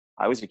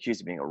 I was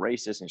accused of being a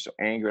racist and so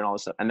angry and all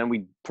this stuff. And then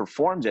we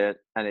performed it,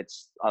 and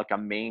it's like a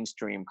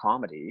mainstream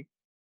comedy,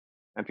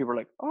 and people were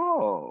like,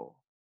 "Oh."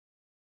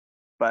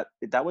 But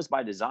that was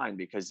by design,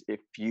 because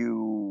if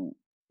you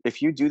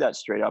do that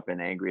straight up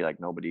and angry, like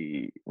no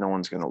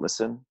one's going to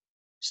listen.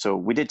 So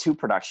we did two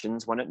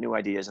productions, one at New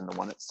Ideas and the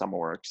one at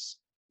Summerworks.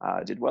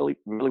 Did really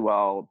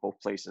well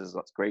both places.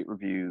 Lots great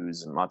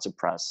reviews and lots of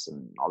press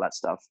and all that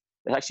stuff.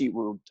 It actually,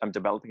 I'm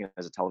developing it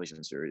as a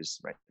television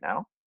series right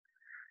now.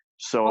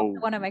 So also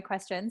one of my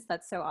questions.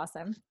 That's so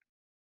awesome.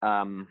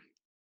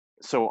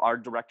 So our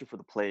director for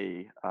the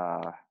play,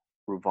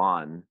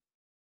 Ruvan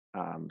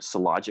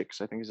Selagics,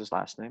 I think is his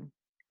last name.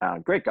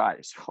 Great guy,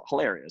 he's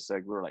hilarious.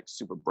 Like we were like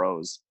super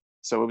bros.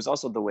 So it was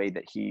also the way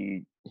that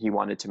he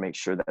wanted to make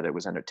sure that it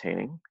was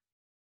entertaining.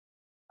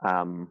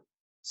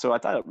 So I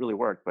thought it really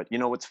worked. But you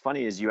know what's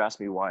funny is you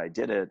asked me why I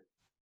did it,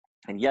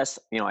 and yes,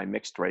 you know, I'm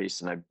mixed race,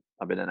 and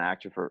I've been an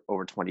actor for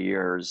over 20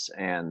 years,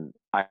 and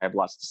I have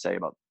lots to say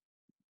about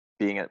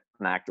being an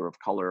actor of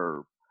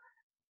color.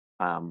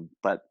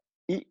 But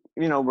you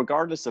know,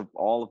 regardless of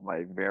all of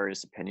my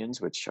various opinions,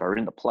 which are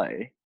in the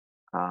play,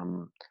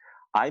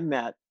 I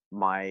met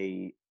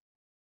my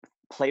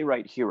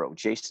playwright hero,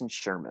 Jason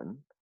Sherman,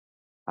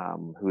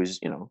 who is,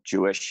 you know,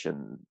 Jewish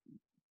and,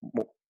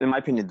 in my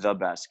opinion, the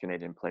best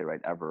Canadian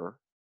playwright ever.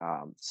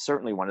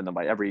 Certainly one of them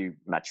by every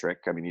metric.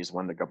 I mean, he's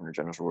won the Governor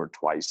General's Award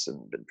twice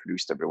and been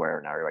produced everywhere,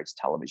 and now he writes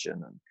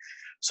television. And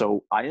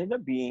so I ended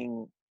up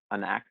being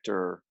an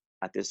actor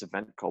at this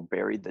event called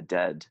Buried the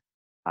Dead,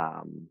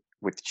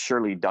 with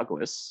Shirley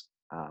Douglas,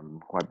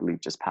 who I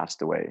believe just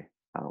passed away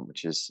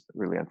which is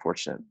really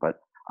unfortunate. But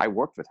I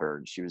worked with her,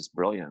 and she was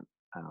brilliant.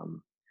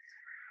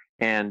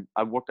 And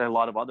I worked at a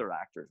lot of other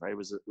actors, right? It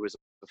was a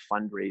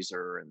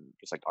fundraiser, and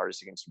it was like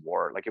Artists Against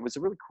War. Like, it was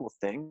a really cool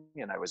thing.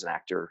 And I was an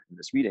actor in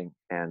this meeting,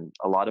 and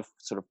a lot of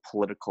sort of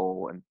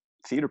political and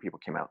theater people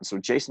came out. And so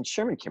Jason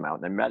Sherman came out,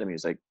 and I met him. He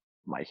was like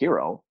my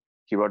hero.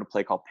 He wrote a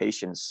play called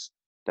Patience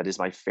that is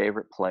my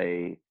favorite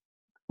play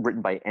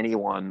written by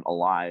anyone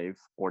alive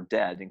or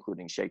dead,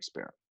 including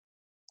Shakespeare.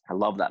 I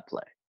love that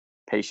play,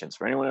 Patience.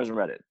 For anyone who hasn't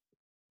read it,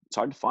 it's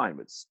hard to find,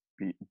 but it's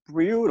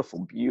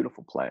beautiful,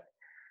 beautiful play.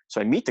 So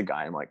I meet the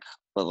guy. I'm like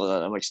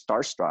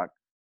starstruck.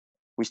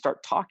 We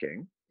start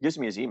talking. He gives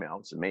me his email.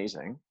 It's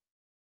amazing.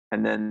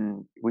 And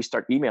then we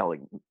start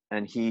emailing,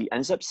 and he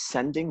ends up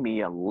sending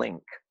me a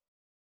link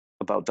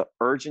about the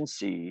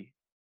urgency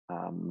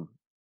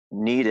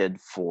needed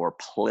for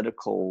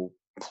political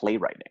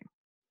playwriting,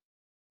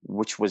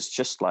 which was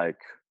just like,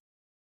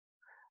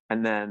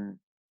 and then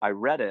I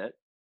read it,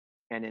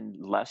 and in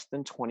less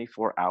than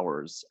 24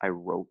 hours, I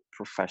wrote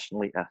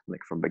Professionally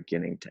Ethnic from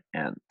beginning to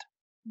end.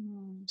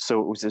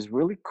 So it was this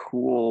really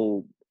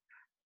cool,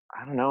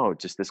 I don't know,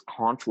 just this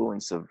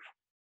confluence of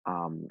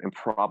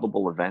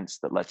improbable events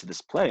that led to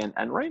this play.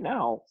 And right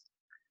now,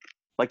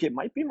 like, it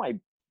might be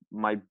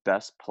my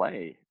best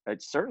play.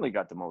 It certainly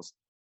got the most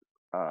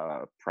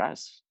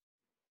press.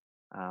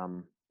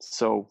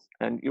 So,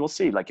 and you'll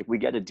see, like, if we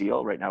get a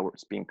deal right now, where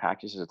it's being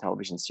packaged as a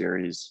television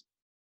series.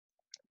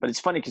 But it's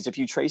funny because if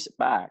you trace it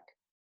back,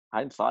 I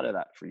hadn't thought of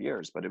that for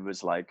years, but it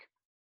was like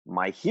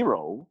my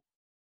hero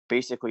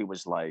basically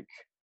was like,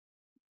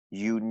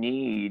 you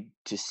need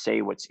to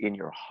say what's in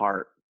your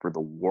heart for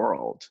the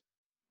world.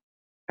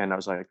 And I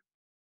was like,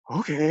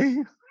 okay.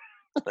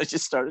 I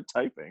just started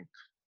typing.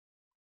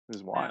 It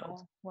was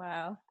wild.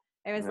 Wow.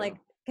 It was Yeah. like,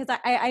 because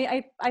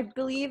I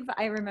believe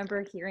I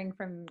remember hearing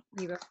from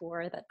you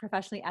before that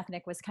Professionally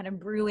Ethnic was kind of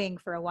brewing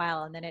for a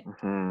while, and then it was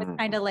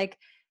kind of like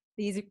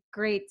these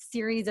great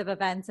series of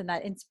events, and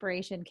that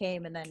inspiration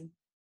came, and then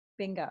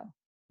bingo,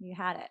 you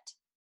had it.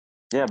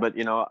 Yeah, but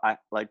I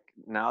like,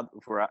 now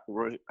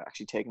we're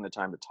actually taking the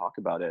time to talk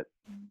about it.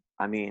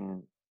 I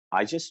mean,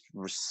 I just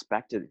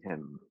respected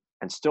him,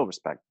 and still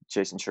respect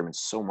Jason Sherman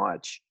so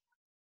much,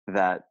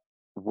 that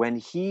when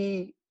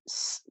he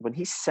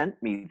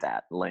sent me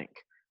that link,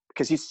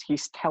 because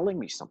he's telling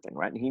me something,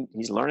 right? And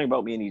he's learning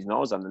about me, and he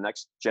knows I'm the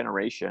next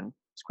generation.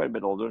 He's quite a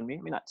bit older than me.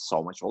 I mean, not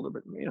so much older,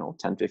 but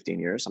 10, 15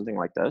 years, something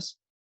like this.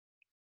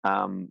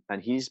 And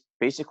he's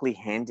basically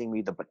handing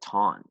me the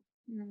baton.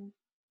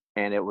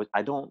 And it was,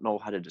 I don't know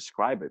how to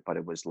describe it, but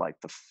it was like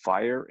the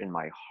fire in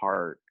my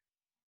heart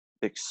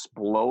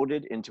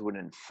exploded into an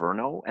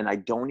inferno, and I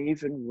don't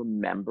even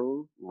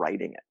remember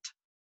writing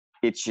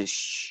it. It just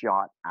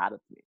shot out of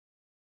me.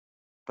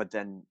 But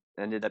then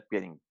ended up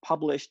getting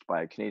published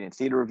by a Canadian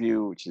Theatre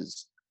Review, which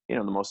is,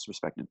 the most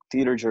respected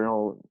theater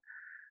journal in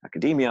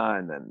academia.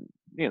 And then,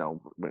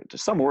 to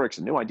some works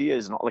and new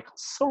ideas, and all, like,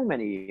 so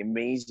many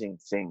amazing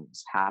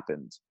things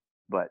happened.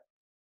 But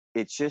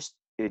it just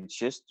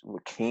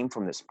came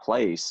from this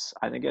place.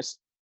 And I guess,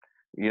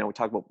 we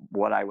talk about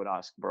what I would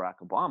ask Barack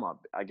Obama,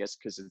 I guess,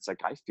 because it's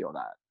like, I feel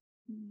that,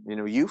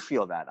 you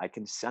feel that. I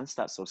can sense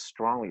that so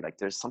strongly. Like,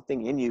 there's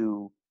something in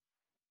you,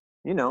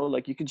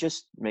 like, you could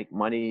just make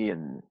money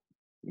and,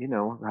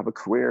 have a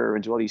career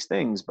and do all these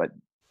things, but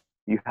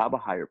you have a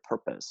higher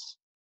purpose.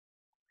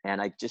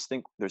 And I just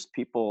think there's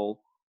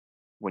people,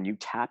 when you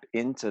tap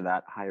into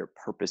that higher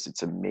purpose,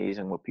 it's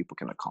amazing what people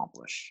can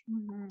accomplish.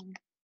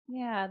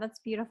 Yeah, that's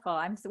beautiful.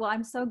 I'm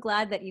so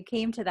glad that you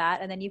came to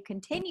that, and then you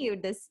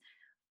continued this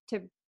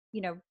to,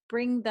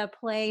 bring the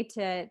play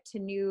to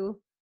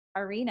new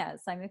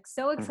arenas. I'm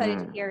so excited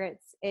to hear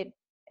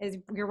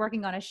you're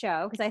working on a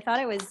show, because I thought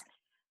it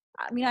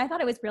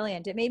was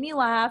brilliant. It made me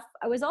laugh.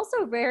 I was also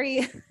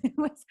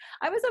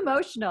I was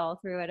emotional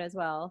through it as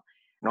well.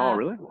 No,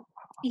 really?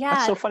 Yeah.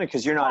 That's so funny,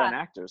 because you're not an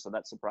actor, so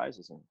that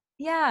surprises me.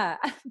 Yeah.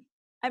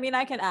 I mean,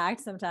 I can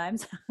act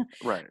sometimes.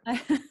 Right.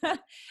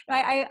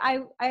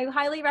 I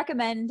highly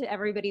recommend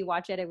everybody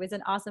watch it. It was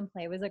an awesome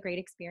play. It was a great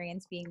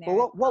experience being there.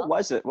 Well, what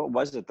was it? What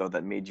was it though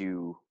that made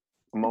you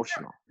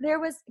emotional?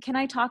 Can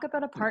I talk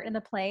about a part in the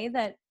play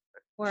that?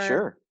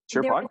 Sure.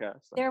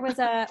 Podcast. There was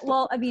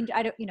well, I mean,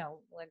 I don't,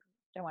 like,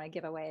 don't want to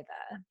give away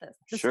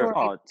the sure. story.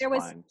 Oh,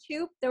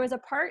 There was a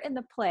part in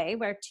the play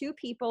where two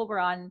people were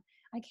on,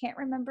 I can't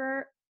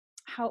remember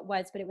how it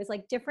was, but it was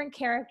like different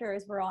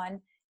characters were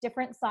on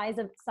different sides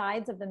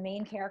of the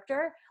main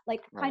character,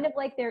 like kind of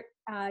like they're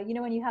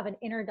when you have an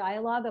inner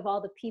dialogue of all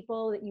the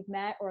people that you've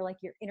met, or like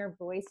your inner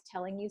voice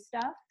telling you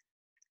stuff,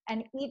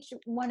 and each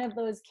one of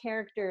those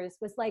characters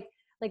was like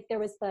there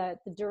was the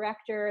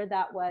director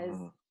that was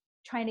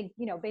trying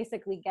to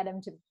basically get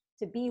him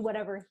to be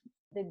whatever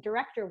the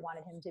director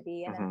wanted him to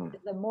be, and then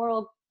the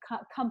moral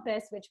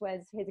compass, which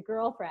was his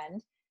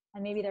girlfriend,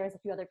 and maybe there was a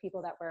few other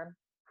people that were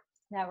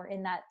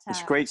in that.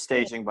 It's great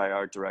staging by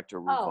art director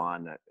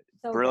Ruvon.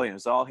 So brilliant. It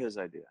was all his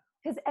idea.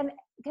 And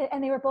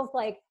they were both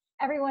like,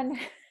 everyone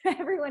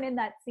in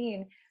that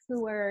scene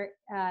who were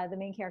the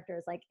main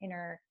characters, like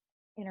inner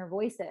inner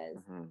voices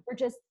Mm-hmm. were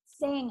just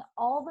saying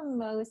all the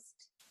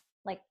most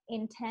like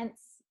intense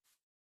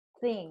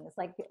things,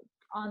 like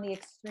on the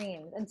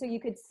extremes. And so you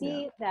could Yeah.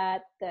 see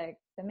that the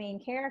main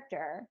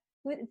character,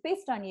 who it's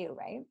based on you,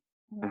 right?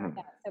 Mm-hmm.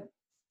 Yeah. So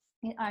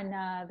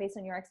on based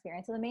on your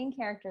experience, so the main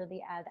character,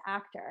 the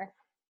actor,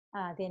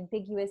 the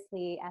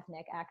ambiguously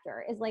ethnic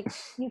actor, is like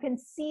you can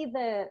see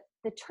the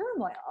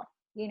turmoil,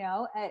 you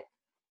know, at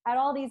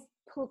all these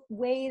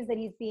ways that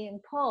he's being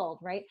pulled,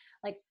 right?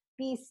 Like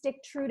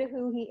stick true to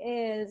who he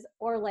is,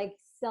 or like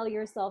sell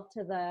yourself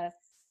to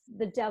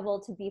the devil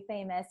to be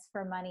famous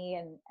for money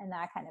and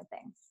that kind of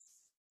thing,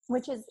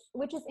 which is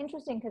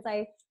interesting, because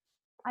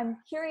I'm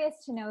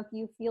curious to know if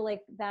you feel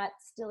like that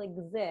still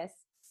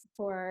exists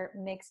for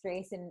mixed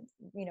race and,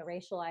 you know,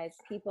 racialized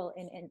people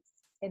in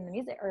the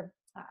music, or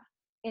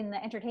in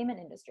the entertainment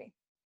industry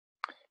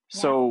now.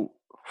 So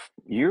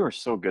you are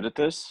so good at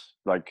this.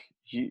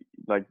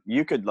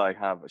 You could like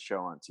have a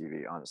show on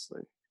TV,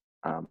 honestly.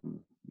 Um,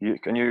 you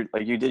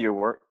did your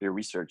work, your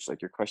research.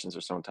 Like your questions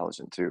are so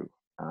intelligent too.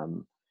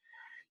 Um,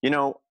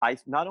 I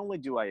not only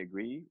do I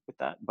agree with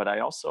that, but I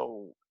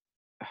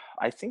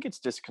think it's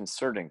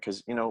disconcerting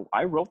because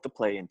I wrote the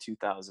play in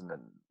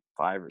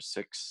 2005 or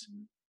six,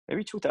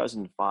 maybe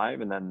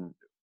 2005, and then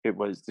it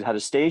had a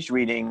staged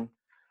reading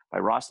by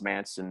Ross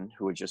Manson,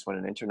 who had just won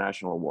an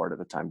international award at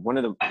the time, one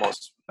of the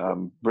most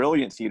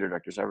brilliant theater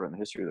directors ever in the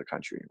history of the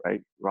country,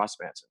 right? Ross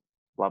Manson,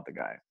 love the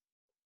guy.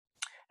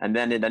 And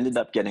then it ended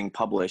up getting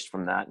published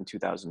from that in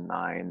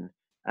 2009,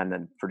 and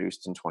then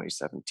produced in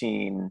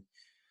 2017,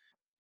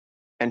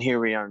 and here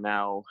we are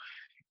now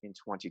in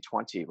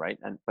 2020, right?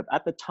 But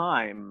at the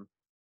time,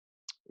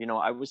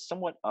 I was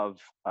somewhat of,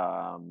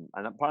 and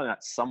I'm probably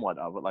not somewhat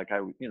of, but like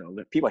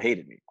people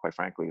hated me, quite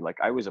frankly. Like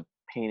I was a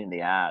pain in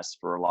the ass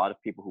for a lot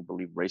of people who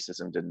believe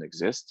racism didn't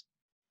exist.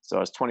 So I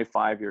was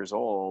 25 years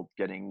old,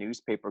 getting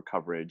newspaper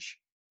coverage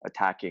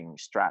attacking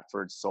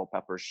Stratford,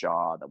 Soulpepper,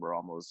 Shaw, that were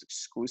almost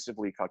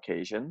exclusively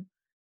Caucasian,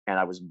 and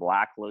I was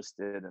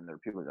blacklisted. And there were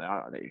people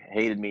that they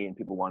hated me, and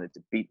people wanted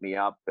to beat me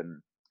up,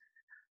 and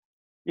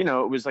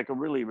it was like a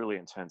really, really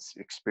intense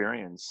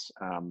experience.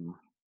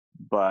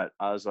 But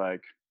I was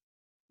like,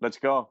 let's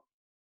go.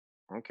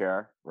 I don't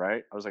care,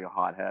 right? I was like a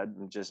hothead,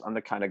 and I'm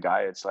the kind of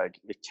guy. It's like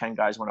if 10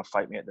 guys want to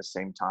fight me at the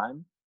same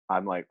time,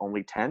 I'm like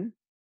only 10,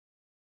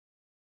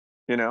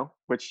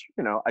 which,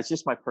 it's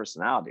just my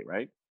personality,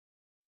 right?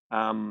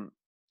 Um,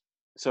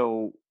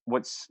 so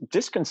what's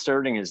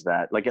disconcerting is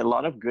that like a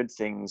lot of good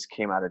things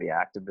came out of the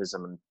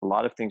activism, and a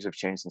lot of things have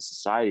changed in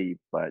society,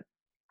 but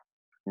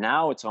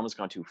now it's almost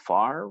gone too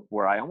far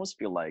where I almost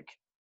feel like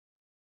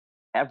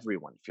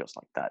everyone feels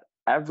like that.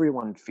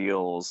 Everyone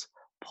feels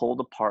pulled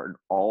apart in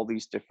all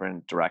these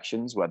different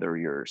directions, whether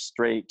you're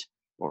straight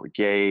or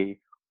gay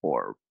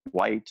or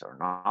white or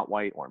not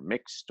white or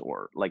mixed,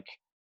 or like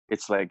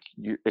it's like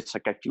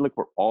I feel like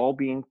we're all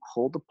being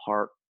pulled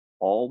apart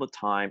all the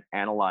time,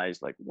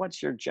 analyzed like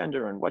what's your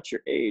gender and what's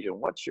your age and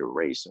what's your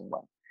race and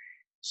what.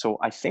 So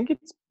I think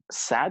it's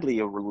sadly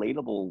a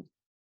relatable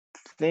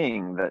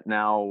thing that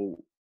now,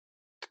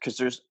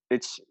 because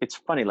it's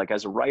funny, like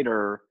as a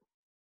writer,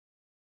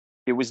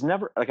 it was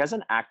never like, as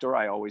an actor,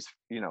 I always,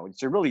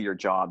 it's really your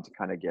job to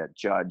kind of get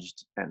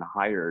judged and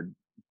hired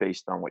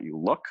based on what you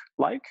look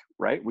like,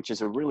 right? Which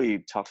is a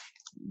really tough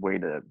way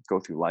to go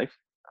through life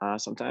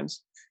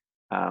sometimes.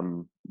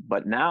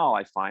 But now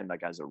I find,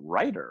 like, as a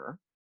writer,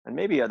 and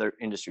maybe other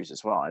industries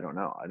as well, I don't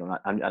know,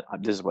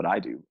 this is what I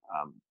do.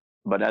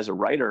 But as a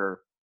writer,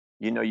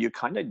 you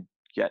kind of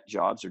get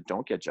jobs or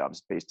don't get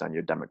jobs based on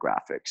your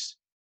demographics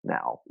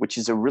now, which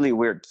is a really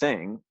weird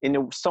thing.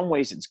 In some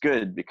ways it's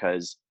good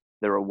because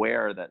they're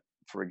aware that,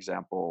 for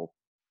example,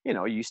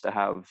 you used to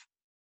have,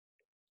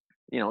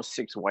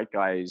 six white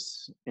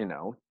guys,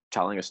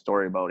 telling a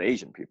story about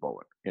Asian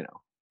people,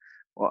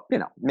 well,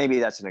 maybe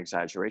that's an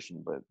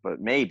exaggeration,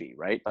 but maybe,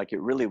 right? Like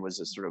it really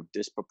was a sort of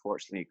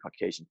disproportionately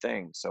Caucasian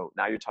thing. So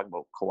now you're talking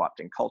about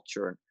co-opting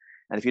culture,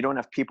 and if you don't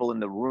have people in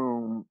the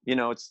room,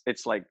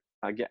 it's like,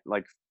 I get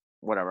like,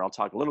 whatever. I'll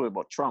talk a little bit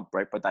about Trump,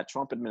 right? But that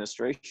Trump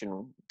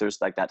administration,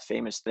 there's like that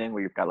famous thing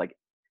where you've got like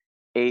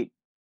 8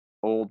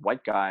 old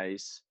white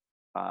guys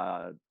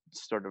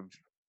sort of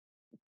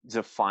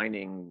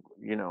defining,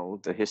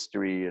 the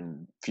history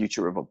and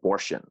future of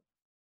abortion,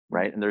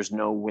 right? And there's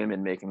no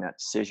women making that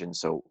decision.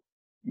 So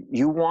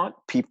you want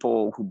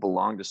people who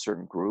belong to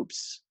certain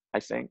groups, I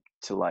think,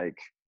 to like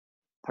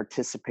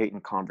participate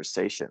in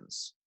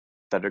conversations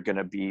that are going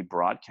to be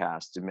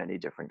broadcast to many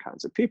different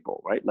kinds of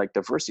people, right? Like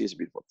diversity is a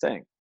beautiful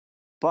thing.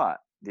 But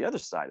the other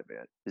side of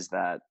it is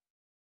that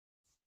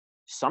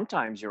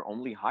sometimes you're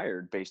only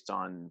hired based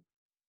on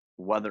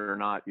whether or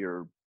not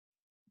you're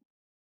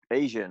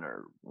Asian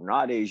or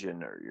not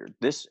Asian, or you're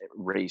this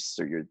race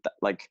or you're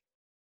like,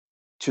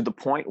 to the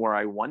point where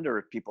I wonder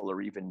if people are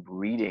even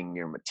reading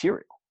your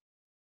material,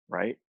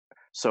 right?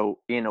 So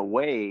in a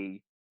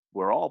way,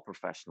 we're all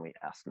professionally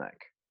ethnic,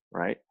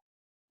 right?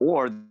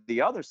 Or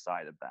the other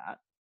side of that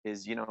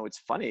is, it's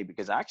funny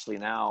because actually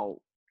now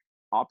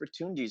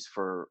opportunities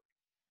for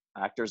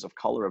actors of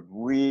color have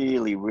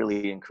really,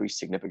 really increased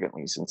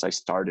significantly since I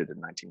started in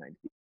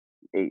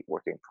 1998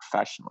 working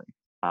professionally.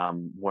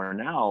 Where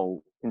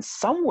now, in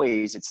some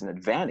ways, it's an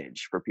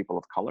advantage for people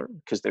of color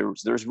because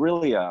there's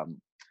really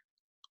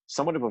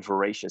somewhat of a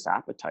voracious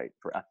appetite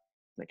for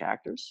ethnic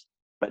actors.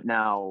 But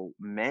now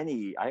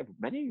I have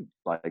many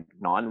like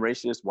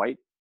non-racist white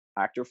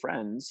actor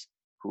friends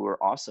who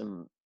are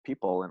awesome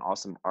people and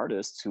awesome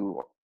artists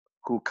who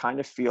kind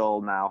of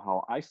feel now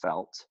how I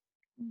felt,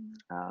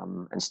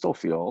 and still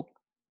feel,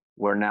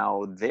 where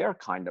now they're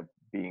kind of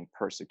being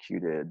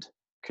persecuted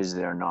because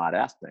they're not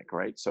ethnic,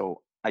 right?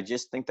 So I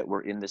just think that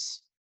we're in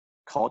this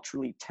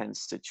culturally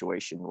tense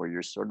situation where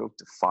you're sort of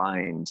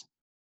defined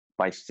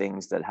by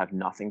things that have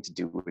nothing to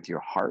do with your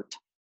heart.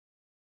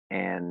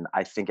 And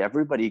I think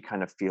everybody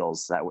kind of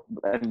feels that,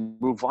 and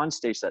Move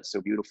staged that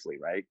so beautifully,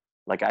 right?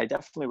 Like I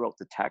definitely wrote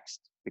the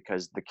text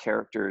because the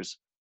characters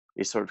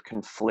is sort of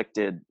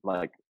conflicted,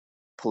 like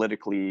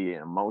politically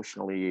and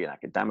emotionally and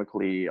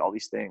academically, all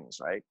these things,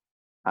 right?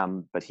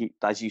 But he,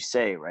 as you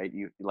say, right,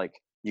 you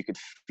could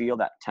feel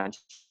that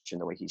tension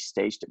the way he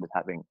staged it with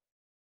having,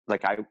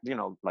 like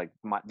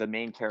the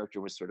main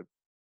character was sort of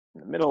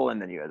in the middle, and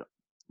then you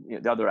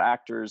had the other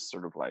actors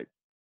sort of like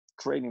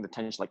creating the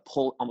tension, like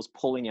almost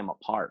pulling him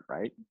apart,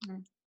 right?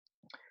 Mhm.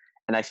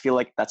 And I feel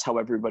like that's how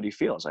everybody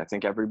feels. I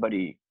think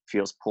everybody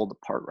feels pulled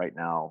apart right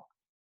now,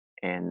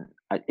 and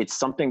it's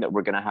something that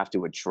we're going to have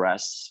to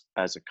address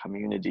as a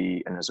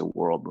community and as a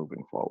world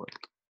moving forward.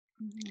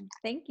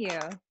 Thank you.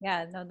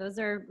 Yeah, no, those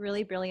are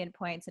really brilliant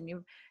points. And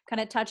you kind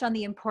of touch on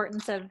the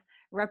importance of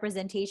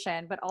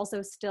representation, but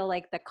also still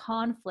like the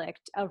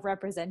conflict of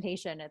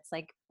representation. It's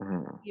like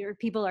your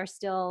people are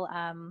still,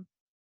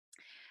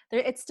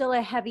 it's still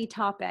a heavy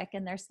topic,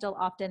 and there's still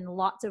often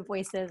lots of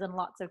voices and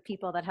lots of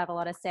people that have a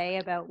lot to say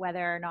about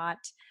whether or not,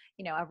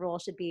 a role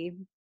should be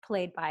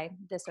played by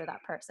this or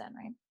that person,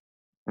 right?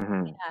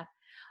 Yeah.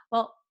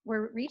 Well,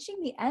 we're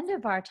reaching the end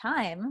of our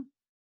time.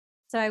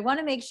 So I want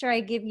to make sure I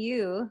give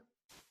you,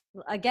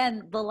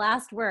 again, the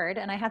last word,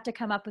 and I have to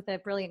come up with a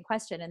brilliant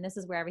question, and this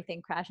is where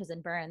everything crashes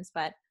and burns,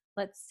 but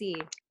let's see.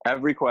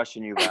 Every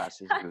question you've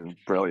asked has been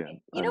brilliant.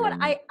 You know what?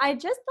 I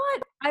just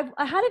thought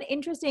I had an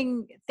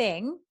interesting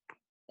thing.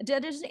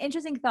 Just an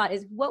interesting thought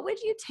is, what would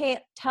you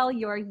tell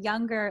your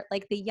younger,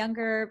 like the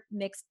younger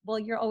mixed, well,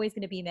 you're always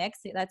going to be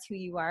mixed. That's who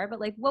you are. But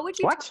like, what would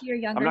you tell your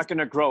younger? I'm not going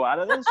to grow out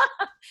of this?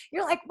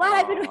 You're like,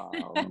 what?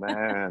 Oh,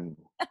 man.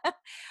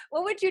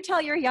 What would you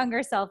tell your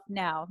younger self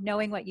now,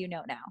 knowing what you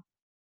know now?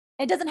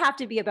 It doesn't have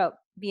to be about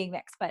being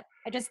mixed, but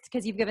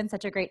because you've given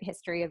such a great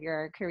history of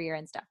your career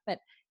and stuff. But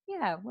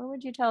yeah, what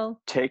would you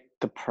tell? Take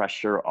the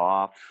pressure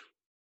off.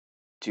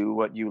 Do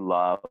what you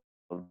love.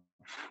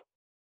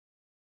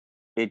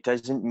 It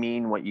doesn't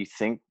mean what you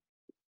think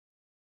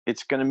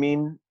it's going to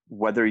mean,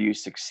 whether you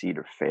succeed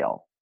or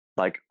fail.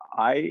 Like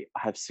I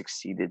have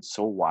succeeded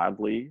so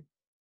wildly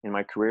in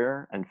my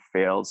career and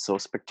failed so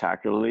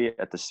spectacularly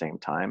at the same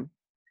time.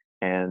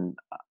 And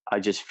I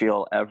just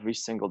feel every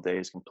single day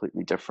is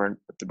completely different.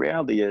 But the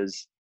reality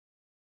is,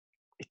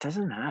 it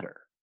doesn't matter.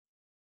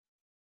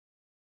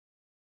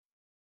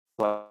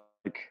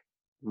 Like,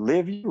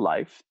 live your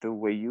life the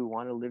way you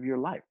want to live your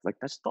life. Like,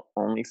 that's the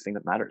only thing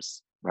that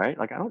matters, right?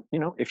 Like, I don't,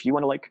 if you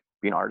want to like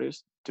be an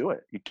artist, do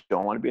it. You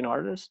don't want to be an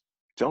artist,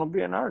 don't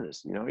be an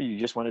artist. You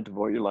just want to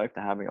devote your life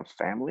to having a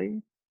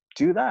family,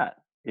 do that.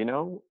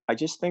 I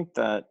just think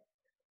that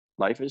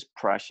life is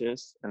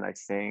precious. And I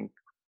think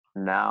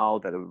now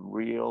that a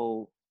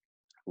real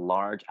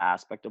large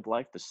aspect of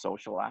life, the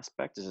social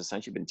aspect, has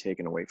essentially been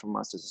taken away from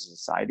us as a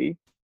society.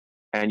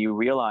 And you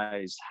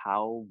realize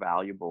how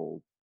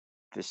valuable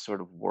this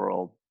sort of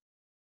world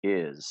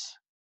is.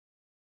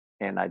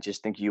 And I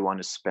just think you want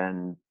to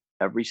spend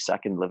every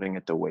second living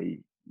it the way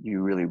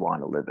you really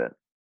want to live it.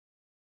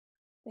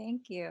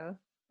 Thank you.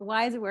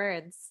 Wise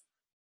words.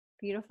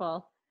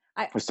 Beautiful.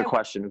 What's the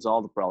question? It's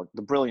all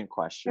the brilliant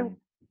question.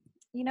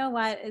 You know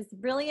what? Is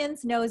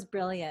brilliance knows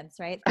brilliance,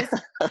 right? This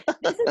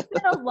has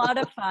been a lot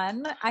of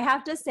fun. I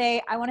have to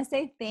say, I want to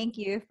say thank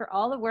you for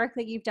all the work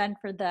that you've done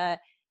for the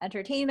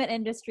entertainment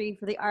industry,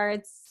 for the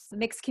arts, the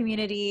mixed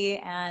community,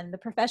 and the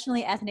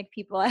professionally ethnic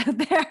people out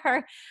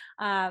there.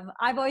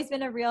 I've always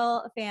been a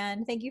real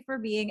fan. Thank you for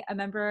being a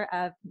member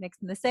of Mix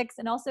in the Six,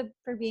 and also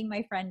for being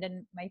my friend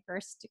and my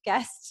first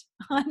guest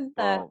on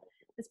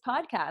this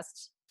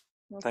podcast.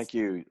 Thank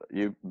you.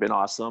 You've been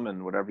awesome,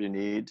 and whatever you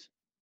need,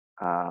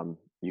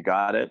 you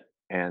got it.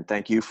 And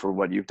thank you for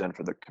what you've done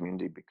for the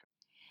community.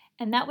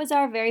 And that was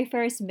our very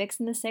first Mix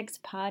in the Six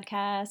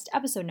podcast,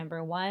 episode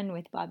number 1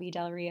 with Bobby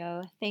Del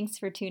Rio. Thanks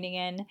for tuning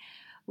in.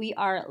 We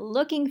are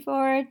looking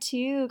forward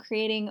to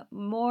creating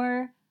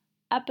more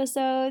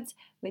episodes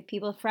with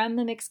people from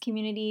the mixed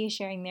community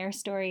sharing their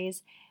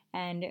stories.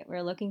 And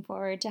we're looking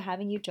forward to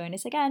having you join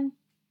us again.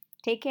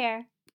 Take care.